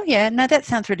 they say, oh yeah, no, that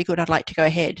sounds really good. I'd like to go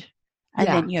ahead. And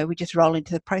then, we just roll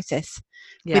into the process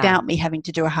without me having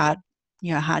to do a hard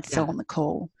sell on the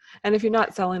call. And if you're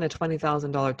not selling a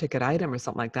 $20,000 ticket item or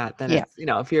something like that, then it's,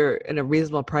 if you're in a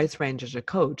reasonable price range as a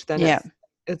coach, then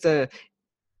it's a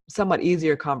somewhat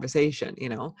easier conversation,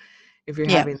 If you're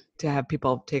having to have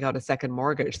people take out a second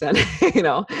mortgage, then,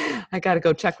 I got to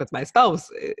go check with my spouse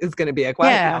is going to be a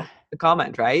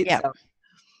comment, right? Yeah. So.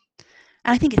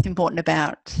 And I think it's important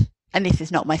about, and this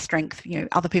is not my strength,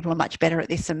 other people are much better at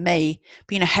this than me,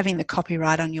 but, having the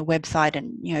copyright on your website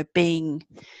and, being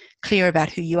clear about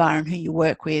who you are and who you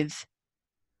work with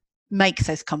makes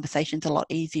those conversations a lot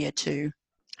easier too.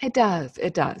 It does.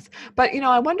 But,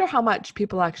 I wonder how much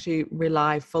people actually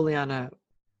rely fully on a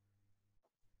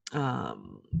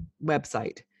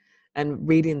website and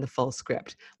reading the full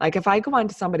script. Like if I go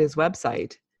onto somebody's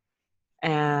website,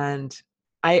 and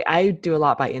I do a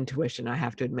lot by intuition, I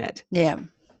have to admit. Yeah.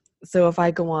 So if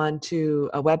I go on to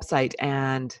a website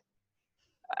and,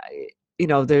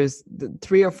 there's the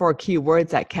 3 or 4 key words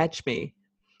that catch me,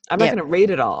 I'm not going to read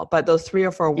it all, but those 3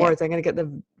 or 4 words, I'm going to get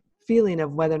the feeling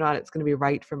of whether or not it's going to be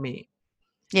right for me.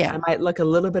 Yeah. I might look a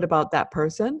little bit about that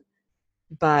person,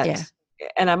 but,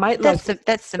 and I might look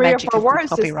that's the magic of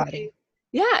copywriting.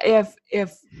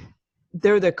 If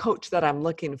they're the coach that I'm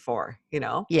looking for,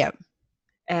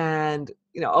 and,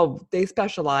 they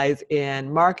specialize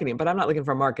in marketing, but I'm not looking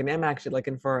for marketing. I'm actually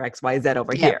looking for XYZ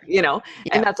over here,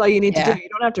 and that's all you need to do. You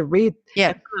don't have to read.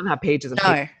 I don't have pages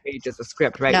and pages of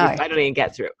script, right? I don't even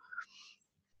get through.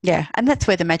 Yeah. And that's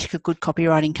where the magic of good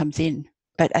copywriting comes in.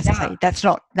 But as I say, that's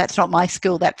not my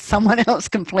skill. That's someone else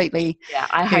completely. Yeah.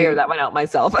 I hire that one out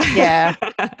myself. Yeah.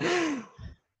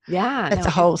 Yeah. That's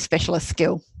a whole specialist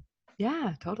skill.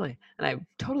 Yeah, totally. And I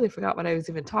totally forgot what I was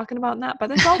even talking about in that, but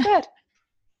it's all good.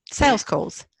 Sales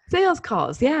calls.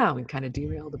 Yeah. We kind of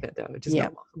derailed a bit though, which is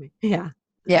normal for me. Yeah.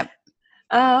 Yeah.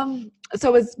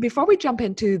 So before we jump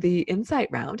into the insight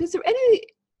round, is there any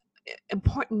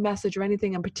important message or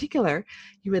anything in particular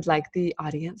you would like the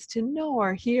audience to know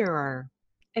or hear, or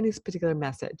any particular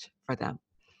message for them?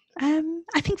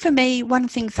 I think for me, one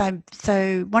of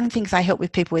the things I help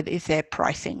with people with is their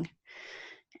pricing.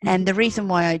 And the reason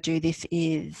why I do this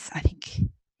is, I think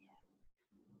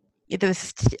there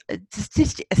was a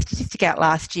statistic out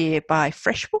last year by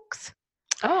FreshBooks.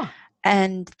 Oh.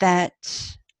 And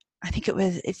that I think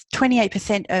it's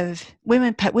 28% of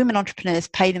women entrepreneurs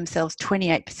pay themselves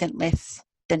 28% less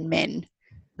than men.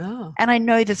 Oh. And I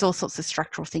know there's all sorts of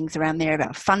structural things around there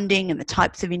about funding and the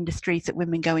types of industries that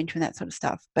women go into and that sort of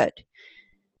stuff. But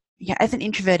yeah, as an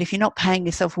introvert, if you're not paying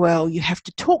yourself well, you have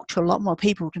to talk to a lot more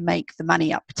people to make the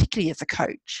money up, particularly as a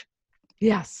coach.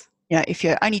 Yes. You know, if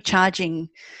you're only charging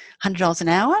 $100 an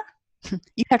hour,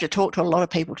 you have to talk to a lot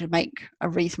of people to make a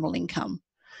reasonable income.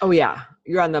 Oh yeah,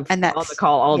 you're on the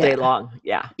call all day long.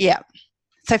 Yeah. Yeah.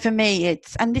 So for me,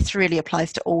 and this really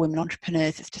applies to all women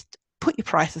entrepreneurs, it's just put your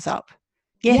prices up.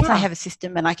 Yes, I have a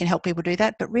system and I can help people do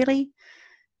that, but really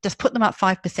just put them up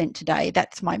 5% today.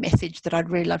 That's my message that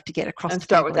I'd really love to get across. And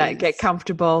start with that. Get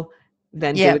comfortable,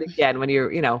 then do it again when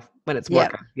you're, when it's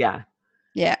working. Yeah.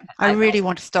 Yeah. I really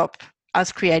want to stop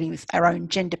us creating our own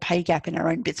gender pay gap in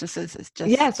our own businesses. It's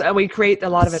just and we create a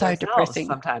lot of it so depressing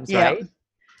sometimes, right?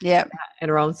 Yeah. And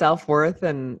our own self-worth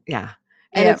and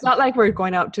it's not like we're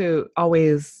going out to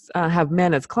always have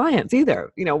men as clients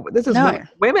either. This is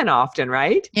women often,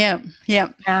 right? Yeah.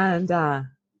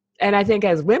 And I think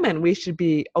as women, we should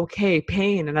be okay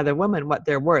paying another woman what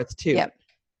they're worth too. Yep.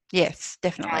 Yes,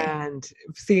 definitely. And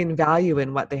seeing value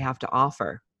in what they have to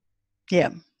offer. Yeah.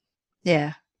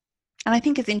 Yeah. And I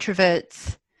think as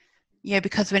introverts,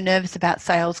 because we're nervous about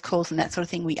sales calls and that sort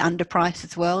of thing, we underprice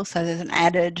as well. So there's an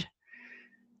added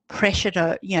pressure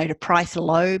to price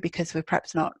low because we're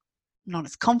perhaps not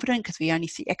as confident because we only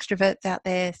see extroverts out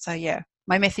there. So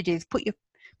my message is put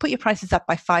your prices up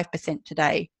by 5%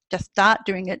 today. Just start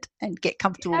doing it and get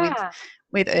comfortable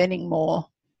with earning more.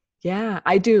 Yeah,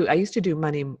 I do. I used to do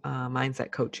money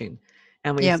mindset coaching,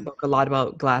 and we spoke a lot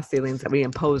about glass ceilings that we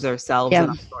impose ourselves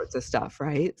and all sorts of stuff,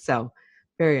 right? So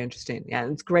very interesting. Yeah,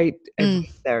 it's great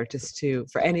there just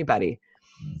for anybody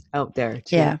out there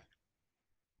too. Yeah.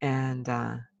 And,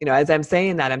 as I'm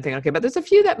saying that, I'm thinking, okay, but there's a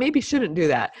few that maybe shouldn't do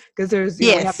that because there's, we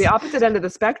have the opposite end of the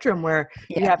spectrum where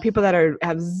you have people that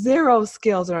have zero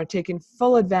skills and are taking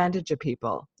full advantage of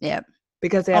people. Yeah.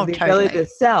 Because they have the ability to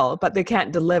sell, but they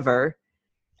can't deliver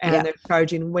and they're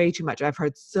charging way too much. I've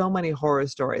heard so many horror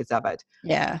stories of it.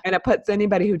 Yeah. And it puts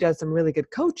anybody who does some really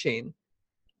good coaching,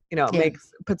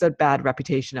 puts a bad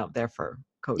reputation out there for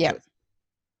coaches. Yeah.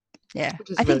 Yeah,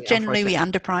 I think generally we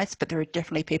underprice, but there are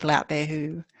definitely people out there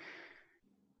who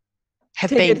have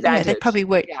they probably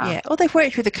worked, or they've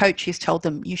worked with a coach who's told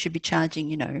them you should be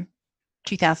charging,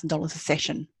 $2,000 a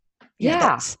session.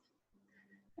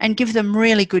 And give them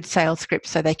really good sales scripts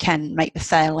so they can make the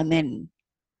sale, and then,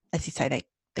 as you say,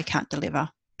 they can't deliver.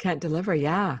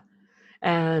 Yeah.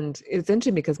 And it's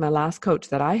interesting because my last coach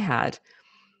that I had,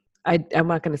 I'm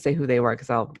not going to say who they were because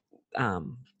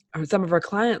some of our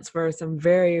clients were some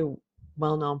very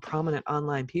well-known, prominent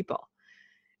online people.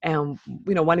 And,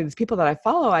 one of these people that I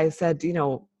follow, I said,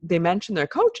 they mentioned their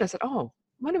coach. I said, oh,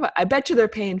 I bet you they're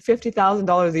paying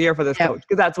 $50,000 a year for this coach.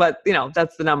 Because that's what,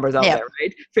 that's the numbers out there,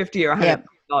 right? 50 or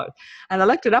 $100,000. And I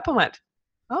looked it up and went,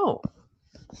 oh,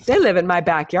 they live in my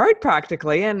backyard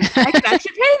practically. And I can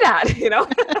actually pay that,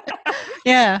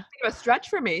 Yeah. It was a stretch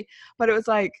for me, but it was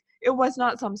like, it was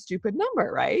not some stupid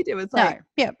number, right? It was like,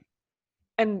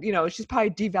 and, she's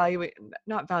probably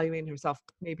not valuing herself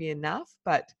maybe enough,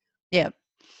 but, and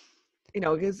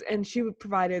she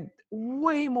provided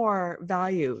way more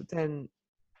value than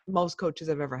most coaches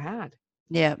I've ever had.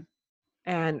 Yeah.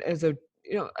 And as a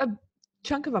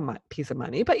chunk of a piece of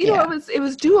money, but, it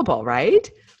was doable, right?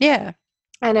 Yeah.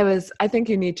 And I think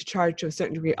you need to charge to a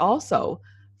certain degree also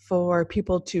for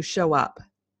people to show up.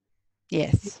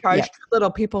 Yes. If you charge too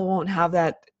little, people won't have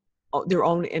their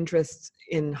own interests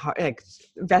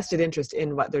vested interest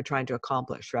in what they're trying to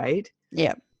accomplish, right?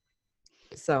 Yeah.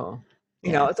 So,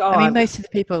 it's all. Most of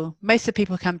the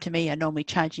people come to me are normally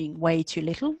charging way too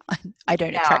little. I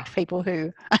don't attract people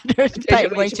who are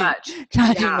paying way too much,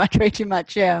 charging way too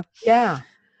much. Yeah. Yeah.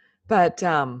 But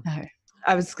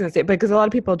I was going to say, because a lot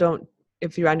of people don't.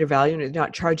 If you're undervalued and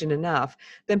not charging enough,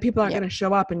 then people aren't going to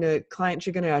show up, and the clients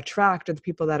you're going to attract are the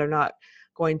people that are not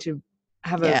going to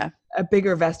have a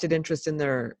bigger vested interest in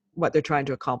what they're trying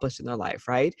to accomplish in their life,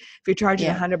 right? If you're charging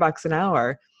 $100 an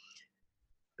hour,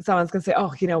 someone's going to say,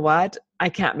 oh, you know what? I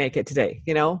can't make it today,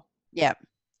 Yeah.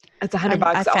 It's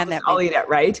 $100. I'll eat it,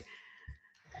 right?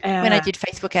 when I did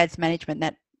Facebook ads management,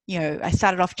 that, I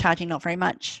started off charging not very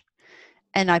much,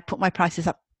 and I put my prices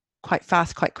up quite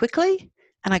fast, quite quickly,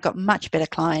 and I got much better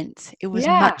clients. It was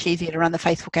much easier to run the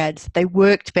Facebook ads. They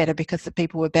worked better because the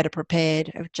people were better prepared.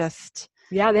 It was just...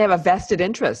 Yeah, they have a vested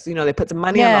interest. They put some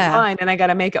money on the line, and I got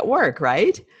to make it work,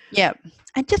 right? Yeah.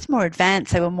 And just more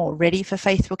advanced. They were more ready for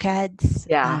Facebook ads.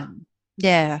 Yeah.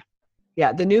 Yeah.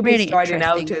 The newbie Really starting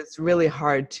out is really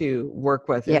hard to work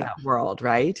with in that world,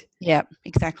 right? Yeah,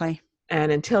 exactly.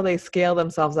 And until they scale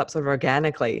themselves up sort of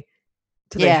organically,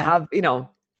 till they have,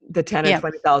 the $10,000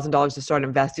 or $20,000 to start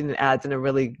investing in ads in a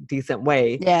really decent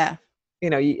way. Yeah.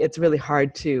 It's really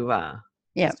hard to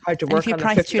it's hard to work on the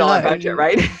 $50 budget,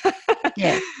 right?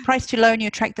 Price too low and you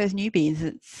attract those newbies.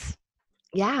 It's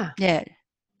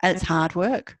and it's hard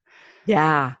work.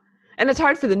 Yeah. And it's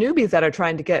hard for the newbies that are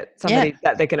trying to get somebody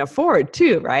that they can afford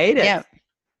too, right? It's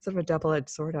sort of a double-edged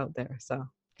sword out there. So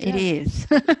it is.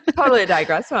 Totally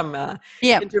digress from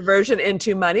introversion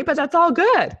into money, but that's all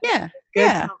good. Yeah.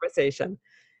 Good conversation.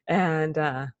 And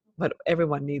what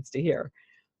everyone needs to hear.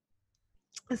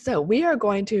 So we are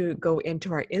going to go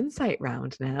into our insight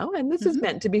round now, and this is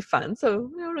meant to be fun,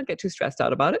 so don't get too stressed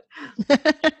out about it.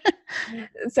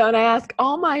 And I ask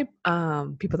all my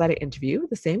people that I interview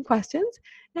the same questions,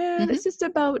 and it's just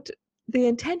about, the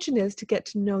intention is to get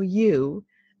to know you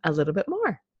a little bit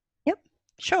more. Yep,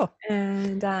 sure.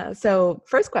 And so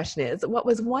first question is, what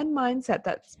was one mindset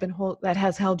that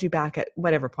has held you back at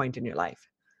whatever point in your life?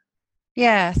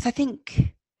 Yeah, so I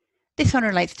think this one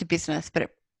relates to business,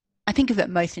 but I think of it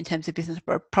most in terms of business,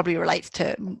 but probably relates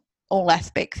to all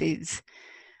aspects, is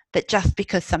that just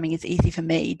because something is easy for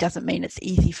me doesn't mean it's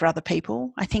easy for other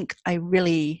people. I think and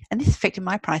this affected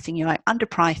my pricing, I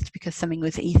underpriced because something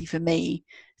was easy for me.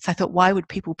 So I thought, why would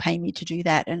people pay me to do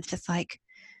that? And it's just like,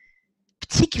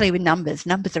 particularly with numbers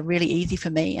are really easy for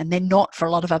me and they're not for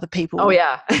a lot of other people. Oh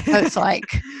yeah. So it's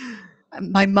like,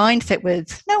 my mindset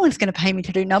was, no one's going to pay me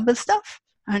to do numbers stuff.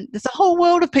 And there's a whole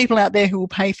world of people out there who will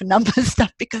pay for numbers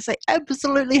stuff because they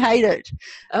absolutely hate it.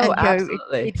 Oh,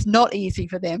 absolutely. It's not easy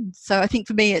for them. So I think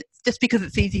for me, it's just because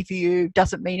it's easy for you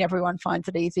doesn't mean everyone finds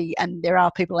it easy. And there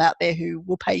are people out there who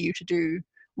will pay you to do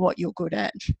what you're good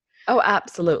at. Oh,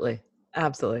 absolutely.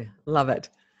 Absolutely. Love it.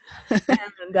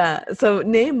 And so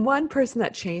name one person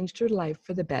that changed your life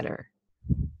for the better.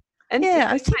 And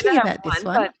I was thinking about this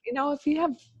one. But, if you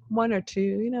have one or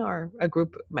two, or a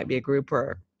group, might be a group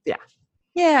or,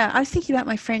 Yeah, I was thinking about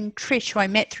my friend Trish, who I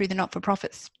met through the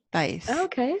not-for-profit space.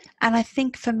 Okay. And I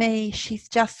think for me, she's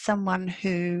just someone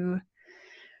who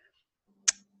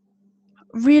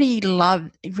really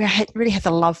has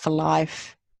a love for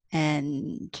life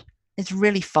and is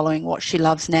really following what she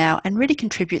loves now and really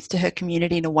contributes to her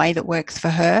community in a way that works for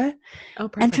her. Oh,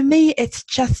 perfect. And for me, it's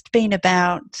just been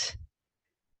about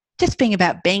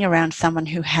being around someone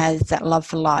who has that love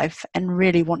for life and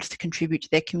really wants to contribute to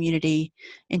their community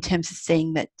in terms of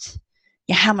seeing that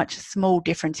how much a small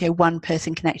difference one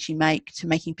person can actually make to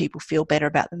making people feel better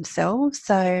about themselves.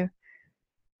 So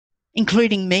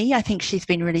including me, I think she's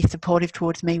been really supportive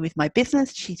towards me with my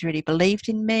business. She's really believed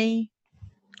in me.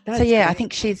 That's so great. I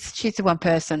think she's the one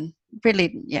person,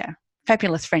 really,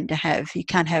 fabulous friend to have. You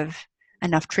can't have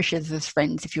enough Trishas as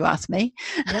friends, if you ask me.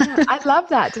 Yeah, I love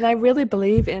that. And I really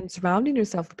believe in surrounding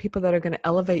yourself with people that are going to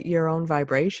elevate your own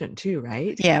vibration too,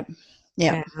 right? Yeah.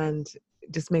 Yeah. And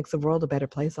it just makes the world a better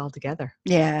place altogether.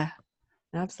 Yeah.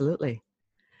 Absolutely.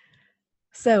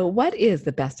 So what is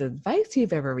the best advice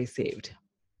you've ever received?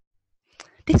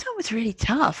 This one was really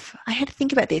tough. I had to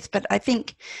think about this, but I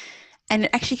think, and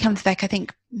it actually comes back, I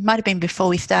think might have been before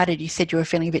we started, you said you were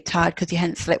feeling a bit tired because you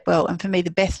hadn't slept well. And for me,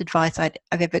 the best advice I've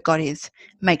ever got is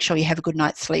make sure you have a good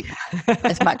night's sleep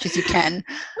as much as you can.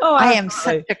 Oh, I am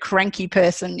such a cranky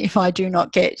person if I do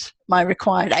not get my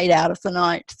required 8 hours a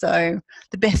night. So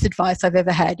the best advice I've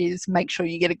ever had is make sure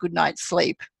you get a good night's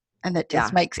sleep. And that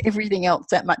just makes everything else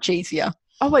that much easier.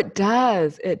 Oh, it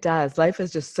does. It does. Life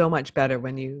is just so much better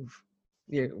when you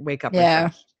wake up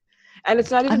refreshed. And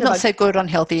it's not even I'm not so good on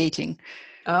healthy eating.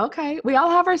 Okay. We all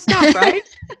have our stuff, right?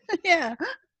 Yeah.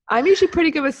 I'm usually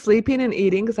pretty good with sleeping and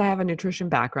eating because I have a nutrition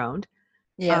background.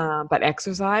 Yeah. But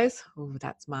exercise,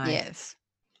 that's my... Yes.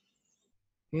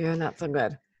 Yeah, not so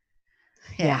good.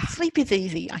 Yeah. Sleep is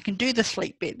easy. I can do the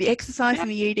sleep bit. The exercise and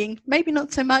the eating, maybe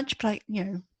not so much, but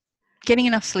getting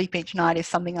enough sleep each night is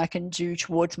something I can do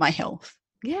towards my health.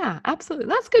 Yeah, absolutely.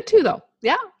 That's good too, though.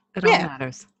 Yeah. It all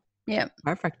matters. Yeah.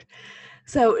 Perfect.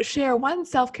 So share one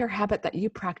self-care habit that you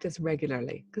practice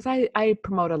regularly, because I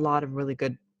promote a lot of really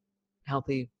good,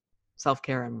 healthy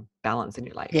self-care and balance in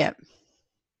your life. Yeah.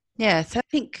 Yeah. So I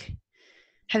think,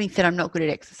 having said I'm not good at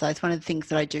exercise, one of the things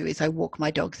that I do is I walk my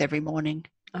dogs every morning.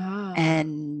 Oh.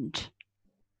 and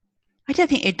I don't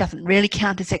think it doesn't really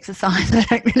count as exercise. I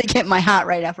don't really get my heart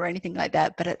rate up or anything like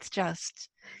that, but it's just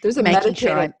There's a making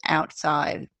sure meditative. I'm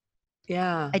outside.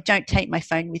 Yeah. I don't take my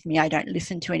phone with me. I don't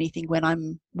listen to anything when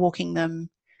I'm walking them.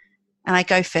 And I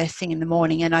go first thing in the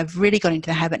morning, and I've really got into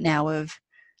the habit now of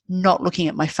not looking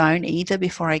at my phone either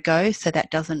before I go, so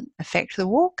that doesn't affect the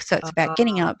walk. So it's about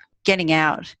getting up, getting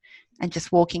out, and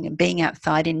just walking and being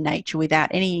outside in nature without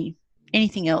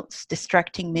anything else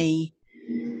distracting me.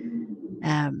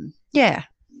 Yeah.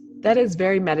 That is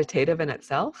very meditative in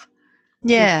itself.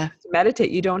 Yeah. To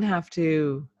meditate, you don't have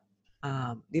to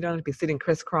be sitting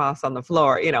crisscross on the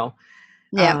floor,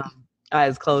 Yeah.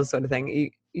 eyes closed sort of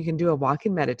thing. You can do a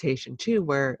walking meditation too,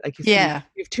 where like you see, Yeah.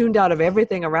 you've tuned out of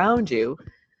everything around you,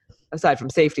 aside from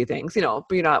safety things, but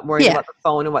you're not worrying Yeah. about the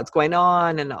phone and what's going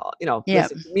on and all, Yeah.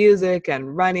 listening to music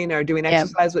and running or doing Yeah.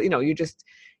 exercise. You're just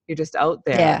out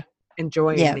there Yeah.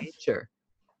 enjoying Yeah. nature.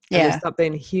 And Yeah. there's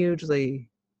something hugely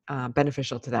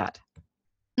beneficial to that.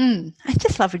 It's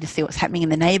just lovely to see what's happening in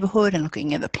the neighbourhood and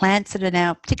looking at the plants that are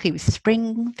now, particularly with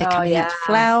spring, they're coming out to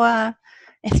flower.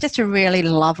 It's just a really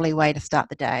lovely way to start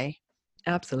the day.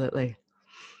 Absolutely.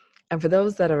 And for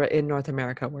those that are in North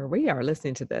America where we are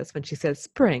listening to this, when she says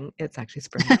spring, it's actually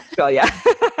spring in Australia.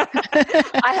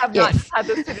 I have not had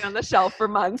this sitting on the shelf for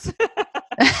months. We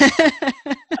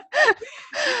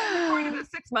recorded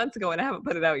it 6 months ago and I haven't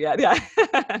put it out yet. Yeah.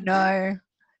 No,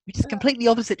 which is completely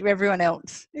opposite to everyone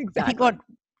else. Exactly. I think what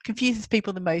confuses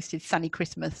people the most is sunny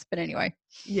Christmas. But anyway.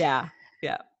 Yeah.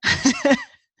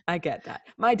 I get that.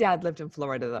 My dad lived in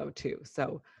Florida though too.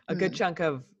 So a good chunk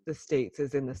of the States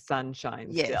is in the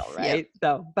sunshine still, right? Yep.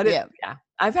 So, but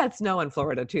I've had snow in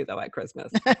Florida too though at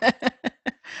Christmas.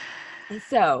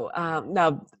 So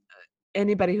now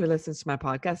anybody who listens to my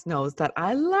podcast knows that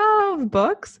I love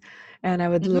books, and I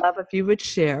would love if you would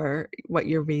share what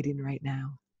you're reading right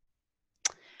now.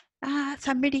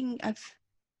 So I'm reading,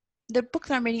 the book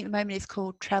that I'm reading at the moment is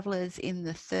called Travelers in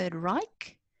the Third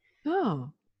Reich.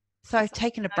 Oh. So I've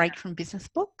taken a break from business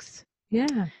books.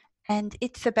 Yeah. And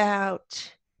it's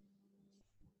about,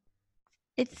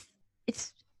 it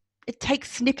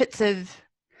takes snippets of,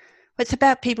 it's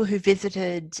about people who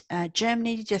visited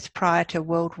Germany just prior to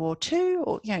World War II,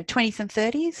 or 20s and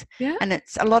 30s. Yeah. And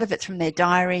a lot of it's from their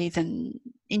diaries and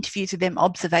interviews with them,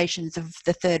 observations of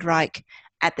the Third Reich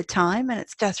at the time. And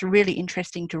it's just really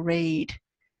interesting to read.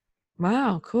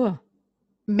 Wow, cool.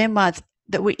 Memoirs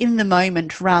that were in the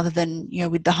moment rather than,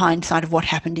 with the hindsight of what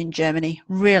happened in Germany.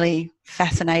 Really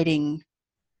fascinating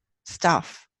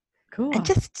stuff. Cool. And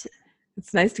just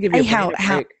it's nice to give you a break.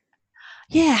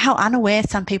 How unaware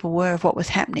some people were of what was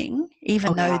happening,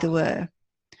 even though there were,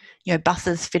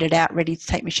 buses fitted out ready to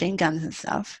take machine guns and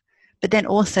stuff. But then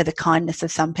also the kindness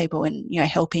of some people and,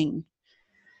 helping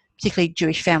particularly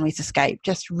Jewish families escape.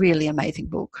 Just really amazing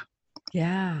book.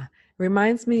 Yeah.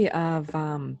 Reminds me of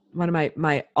one of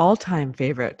my all-time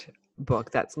favorite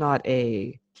book that's not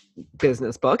a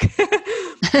business book.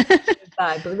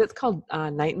 I believe it's called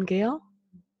Nightingale.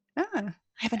 Oh, I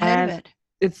haven't heard of it.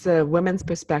 It's a women's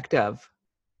perspective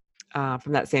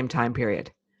from that same time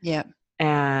period. Yeah.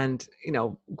 And,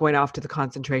 going off to the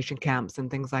concentration camps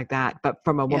and things like that, but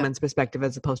from a woman's perspective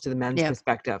as opposed to the men's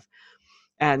perspective.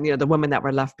 And, the women that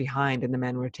were left behind and the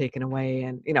men were taken away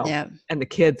and, and the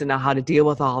kids and how to deal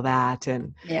with all that.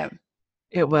 And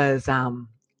it was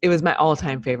my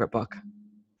all-time favorite book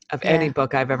of any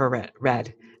book I've ever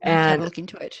read. And have a look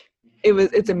into it.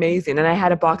 It's amazing. And I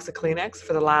had a box of Kleenex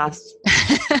for the last,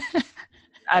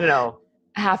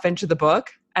 half inch of the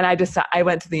book. And I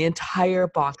went to the entire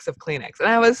box of Kleenex and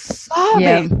I was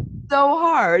sobbing so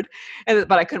hard,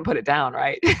 but I couldn't put it down.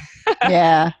 Right.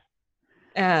 Yeah.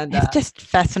 And it's just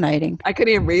fascinating. I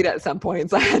couldn't even read at some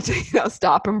points. I had to,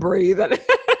 stop and breathe. Well,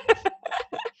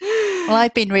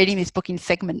 I've been reading this book in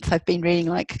segments. I've been reading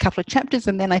like a couple of chapters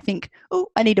and then I think,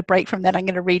 I need a break from that. I'm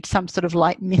going to read some sort of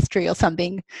light mystery or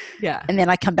something. Yeah. And then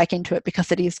I come back into it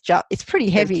because it's pretty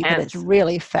heavy, intense. but it's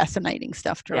really fascinating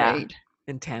stuff to read.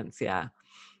 Intense. Yeah.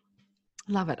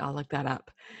 Love it. I'll look that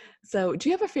up. So do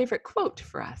you have a favorite quote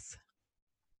for us?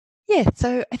 Yeah.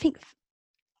 So I think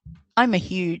I'm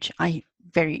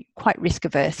quite risk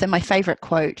averse. And my favorite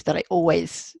quote that I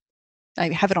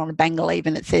have it on a bangle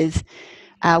even, it says,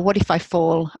 what if I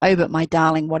fall? Oh, but my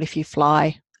darling, what if you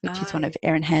fly? Which is one of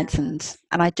Erin Hanson's.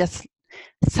 And it's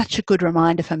such a good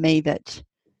reminder for me that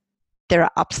there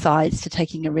are upsides to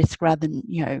taking a risk rather than,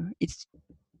 it's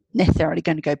necessarily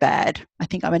going to go bad. I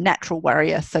think I'm a natural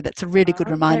worrier. So that's a really good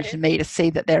reminder to me to see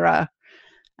that there are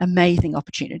amazing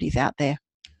opportunities out there.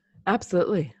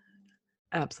 Absolutely.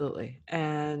 Absolutely.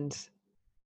 And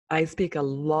I speak a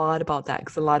lot about that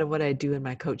because a lot of what I do in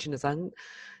my coaching is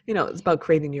it's about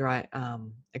creating your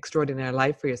extraordinary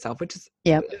life for yourself, which is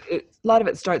Yep. a lot of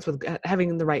it starts with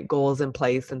having the right goals in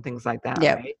place and things like that,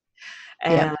 Yep. right?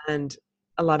 Yep. And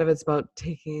a lot of it's about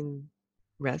taking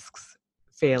risks,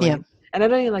 failing. Yep. And I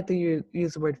don't even like to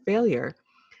use the word failure.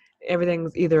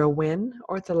 Everything's either a win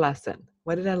or it's a lesson.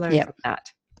 What did I learn Yep. from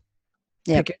that?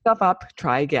 Yep. Pick yourself up,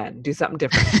 try again, do something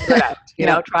different, figure it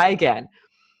out, try again.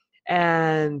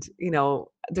 And,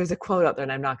 there's a quote out there,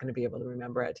 and I'm not going to be able to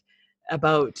remember it,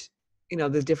 about,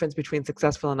 the difference between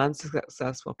successful and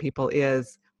unsuccessful people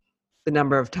is the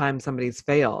number of times somebody's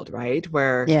failed, right?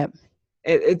 Where Yep.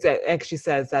 it actually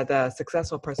says that the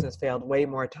successful person has failed way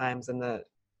more times than the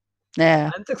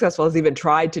unsuccessful has even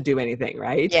tried to do anything,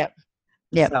 right? Yep.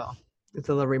 Yep. So it's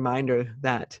a little reminder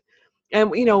that,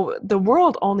 and the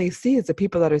world only sees the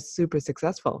people that are super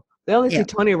successful. They only see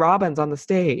Tony Robbins on the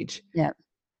stage. Yep.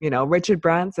 Richard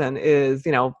Branson is,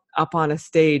 up on a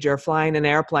stage or flying an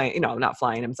airplane, not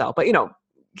flying himself, but,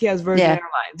 he has Virgin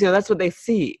Airlines. That's what they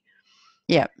see.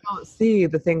 Yeah. They don't see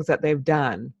the things that they've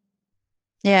done.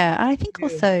 Yeah. I think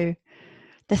also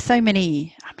there's so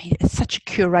many, it's such a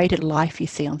curated life you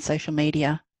see on social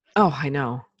media. Oh, I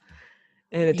know.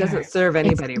 And it doesn't serve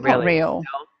anybody, it's really. Not real.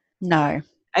 No.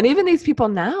 And even these people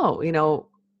now,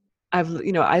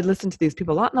 I listen to these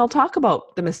people a lot, and I'll talk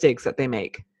about the mistakes that they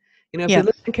make. If you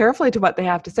listen carefully to what they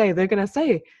have to say, they're going to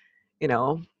say,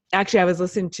 actually, I was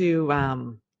listening to,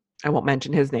 I won't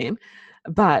mention his name,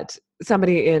 but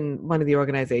somebody in one of the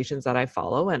organizations that I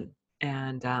follow, and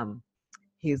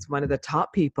he's one of the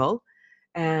top people,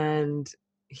 and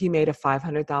he made a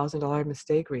 $500,000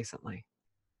 mistake recently.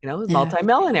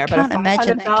 Multi-millionaire, but a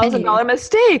 $500,000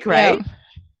 mistake, right?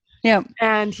 Yeah.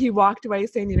 And he walked away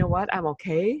saying, you know what, I'm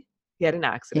okay. He had an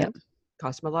accident,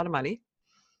 cost him a lot of money.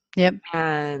 Yep.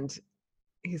 And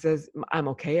he says, I'm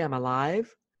okay. I'm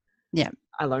alive. Yeah.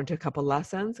 I learned a couple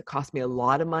lessons. It cost me a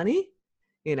lot of money.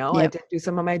 I didn't do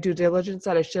some of my due diligence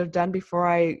that I should have done before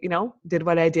I, did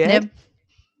what I did. Yep.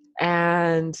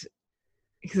 And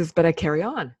he says, but I carry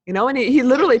on, and he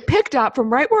literally picked up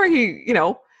from right where he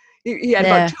had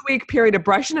about a 2-week period of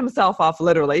brushing himself off,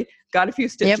 literally got a few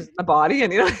stitches in the body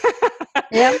and,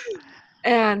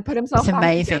 and put himself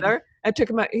back together. It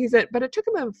took him, he said, but it took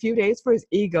him a few days for his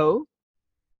ego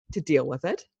to deal with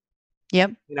it.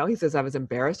 Yep. He says, I was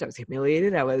embarrassed. I was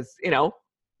humiliated. I was,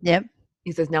 Yep.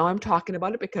 He says, now I'm talking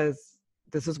about it because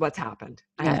this is what's happened.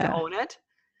 I have to own it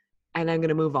and I'm going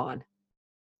to move on.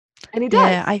 And he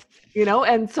does,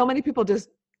 and so many people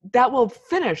that will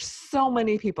finish so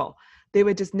many people. They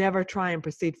would just never try and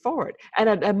proceed forward.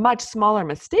 And a much smaller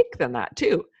mistake than that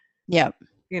too. Yep.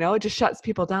 It just shuts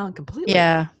people down completely.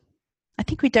 Yeah. I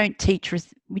think we don't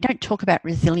talk about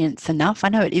resilience enough. I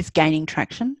know it is gaining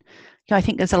traction. I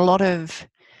think there's that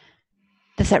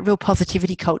real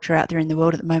positivity culture out there in the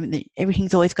world at the moment that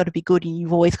everything's always got to be good and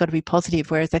you've always got to be positive.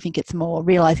 Whereas I think it's more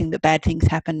realizing that bad things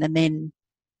happen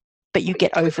but you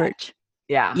get over it.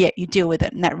 Yeah. Yeah. You deal with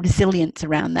it. And that resilience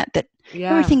around that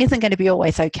everything isn't going to be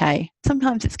always okay.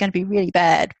 Sometimes it's going to be really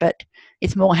bad, but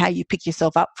it's more how you pick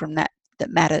yourself up from that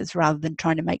matters rather than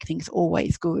trying to make things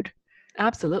always good.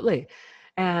 Absolutely.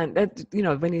 And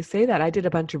when you say that, I did a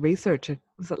bunch of research.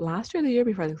 Was it last year or the year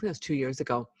before? I think it was 2 years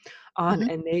ago on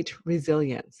innate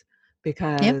resilience,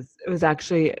 because it was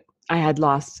actually, I had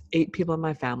lost 8 people in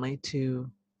my family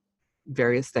to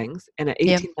various things in an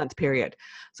 18-month period.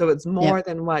 So it's more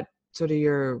than what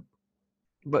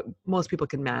most people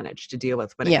can manage to deal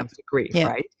with when it comes to grief,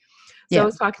 right? So I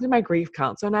was talking to my grief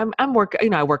counselor,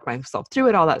 and I worked myself through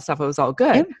it, all that stuff. It was all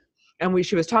good. And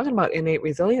she was talking about innate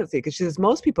resiliency, because she says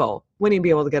most people wouldn't even be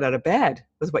able to get out of bed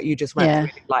with what you just went through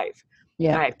in your life.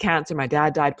 Yeah. I had cancer. My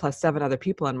dad died, plus 7 other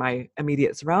people in my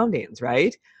immediate surroundings,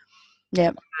 right?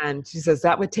 Yep. And she says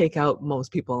that would take out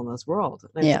most people in this world.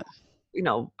 And I said,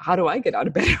 how do I get out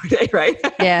of bed every day, right?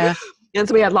 Yeah. And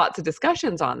so we had lots of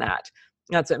discussions on that.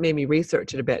 That's what made me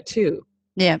research it a bit too.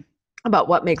 Yeah. About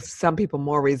what makes some people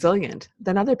more resilient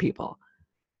than other people.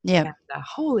 Yeah. And,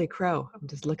 holy crow. I'm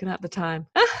just looking at the time.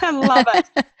 I love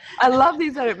it. I love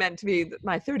these that are meant to be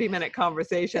my 30-minute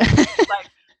conversation.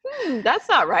 Like, that's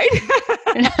not right.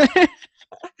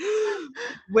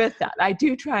 With that, I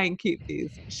do try and keep these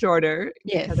shorter.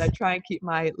 Yes. Because I try and keep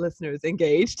my listeners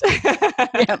engaged.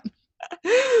 Yep.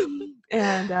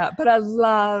 And but I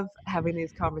love having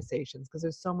these conversations because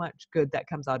there's so much good that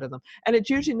comes out of them. And it's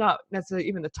usually not necessarily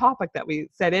even the topic that we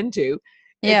set into.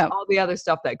 Yeah. All the other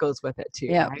stuff that goes with it too.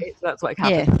 Yep. Right. So that's what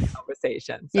happens in the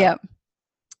conversation. So. Yep.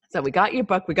 So we got your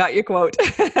book, we got your quote.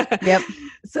 Yep.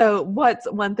 So what's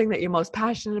one thing that you're most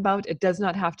passionate about? It does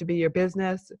not have to be your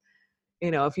business.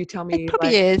 If you tell me. It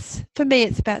probably is. For me,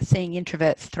 it's about seeing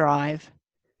introverts thrive.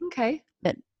 Okay.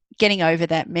 That getting over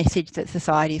that message that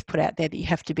society has put out there that you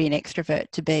have to be an extrovert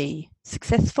to be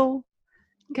successful.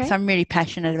 Okay. So I'm really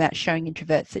passionate about showing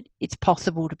introverts that it's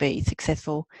possible to be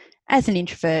successful as an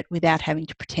introvert without having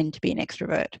to pretend to be an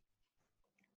extrovert.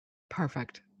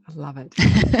 Perfect. I love it.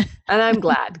 And I'm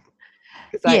glad.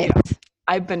 Because Yes.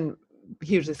 I've been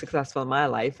hugely successful in my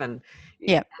life and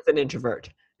Yep. as an introvert.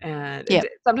 And Yep.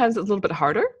 sometimes it's a little bit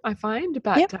harder, I find,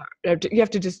 but you have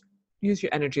to just use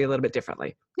your energy a little bit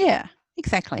differently. Yeah,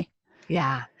 exactly.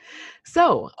 Yeah.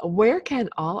 So where can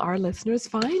all our listeners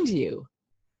find you?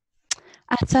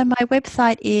 So my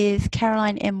website is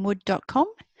carolinemwood.com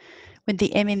with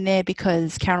the M in there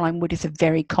because Caroline Wood is a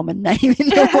very common name in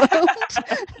the world.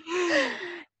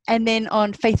 And then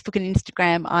on Facebook and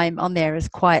Instagram, I'm on there as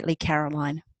Quietly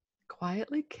Caroline.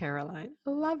 Quietly Caroline. I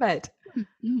love it.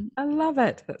 Mm-hmm. I love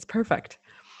it. That's perfect.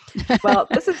 Well,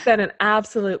 this has been an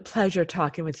absolute pleasure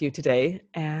talking with you today.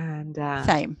 And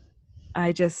Same.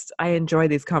 I enjoy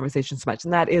these conversations so much.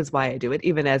 And that is why I do it,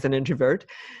 even as an introvert.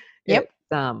 Yep.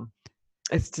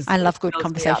 It's just, I love good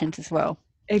conversations as well.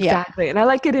 Exactly. Yep. And I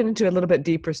like getting into a little bit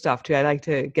deeper stuff too. I like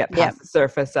to get past the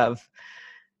surface of,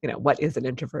 what is an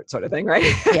introvert sort of thing, right?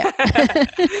 Yeah.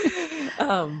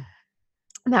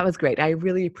 That was great. I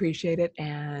really appreciate it.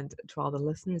 And to all the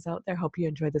listeners out there, hope you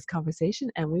enjoyed this conversation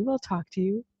and we will talk to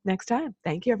you next time.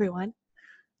 Thank you, everyone.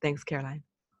 Thanks, Caroline.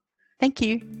 Thank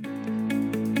you.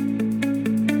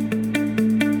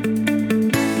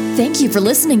 Thank you for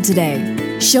listening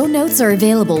today. Show notes are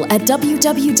available at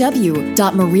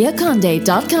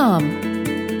www.mariaconde.com.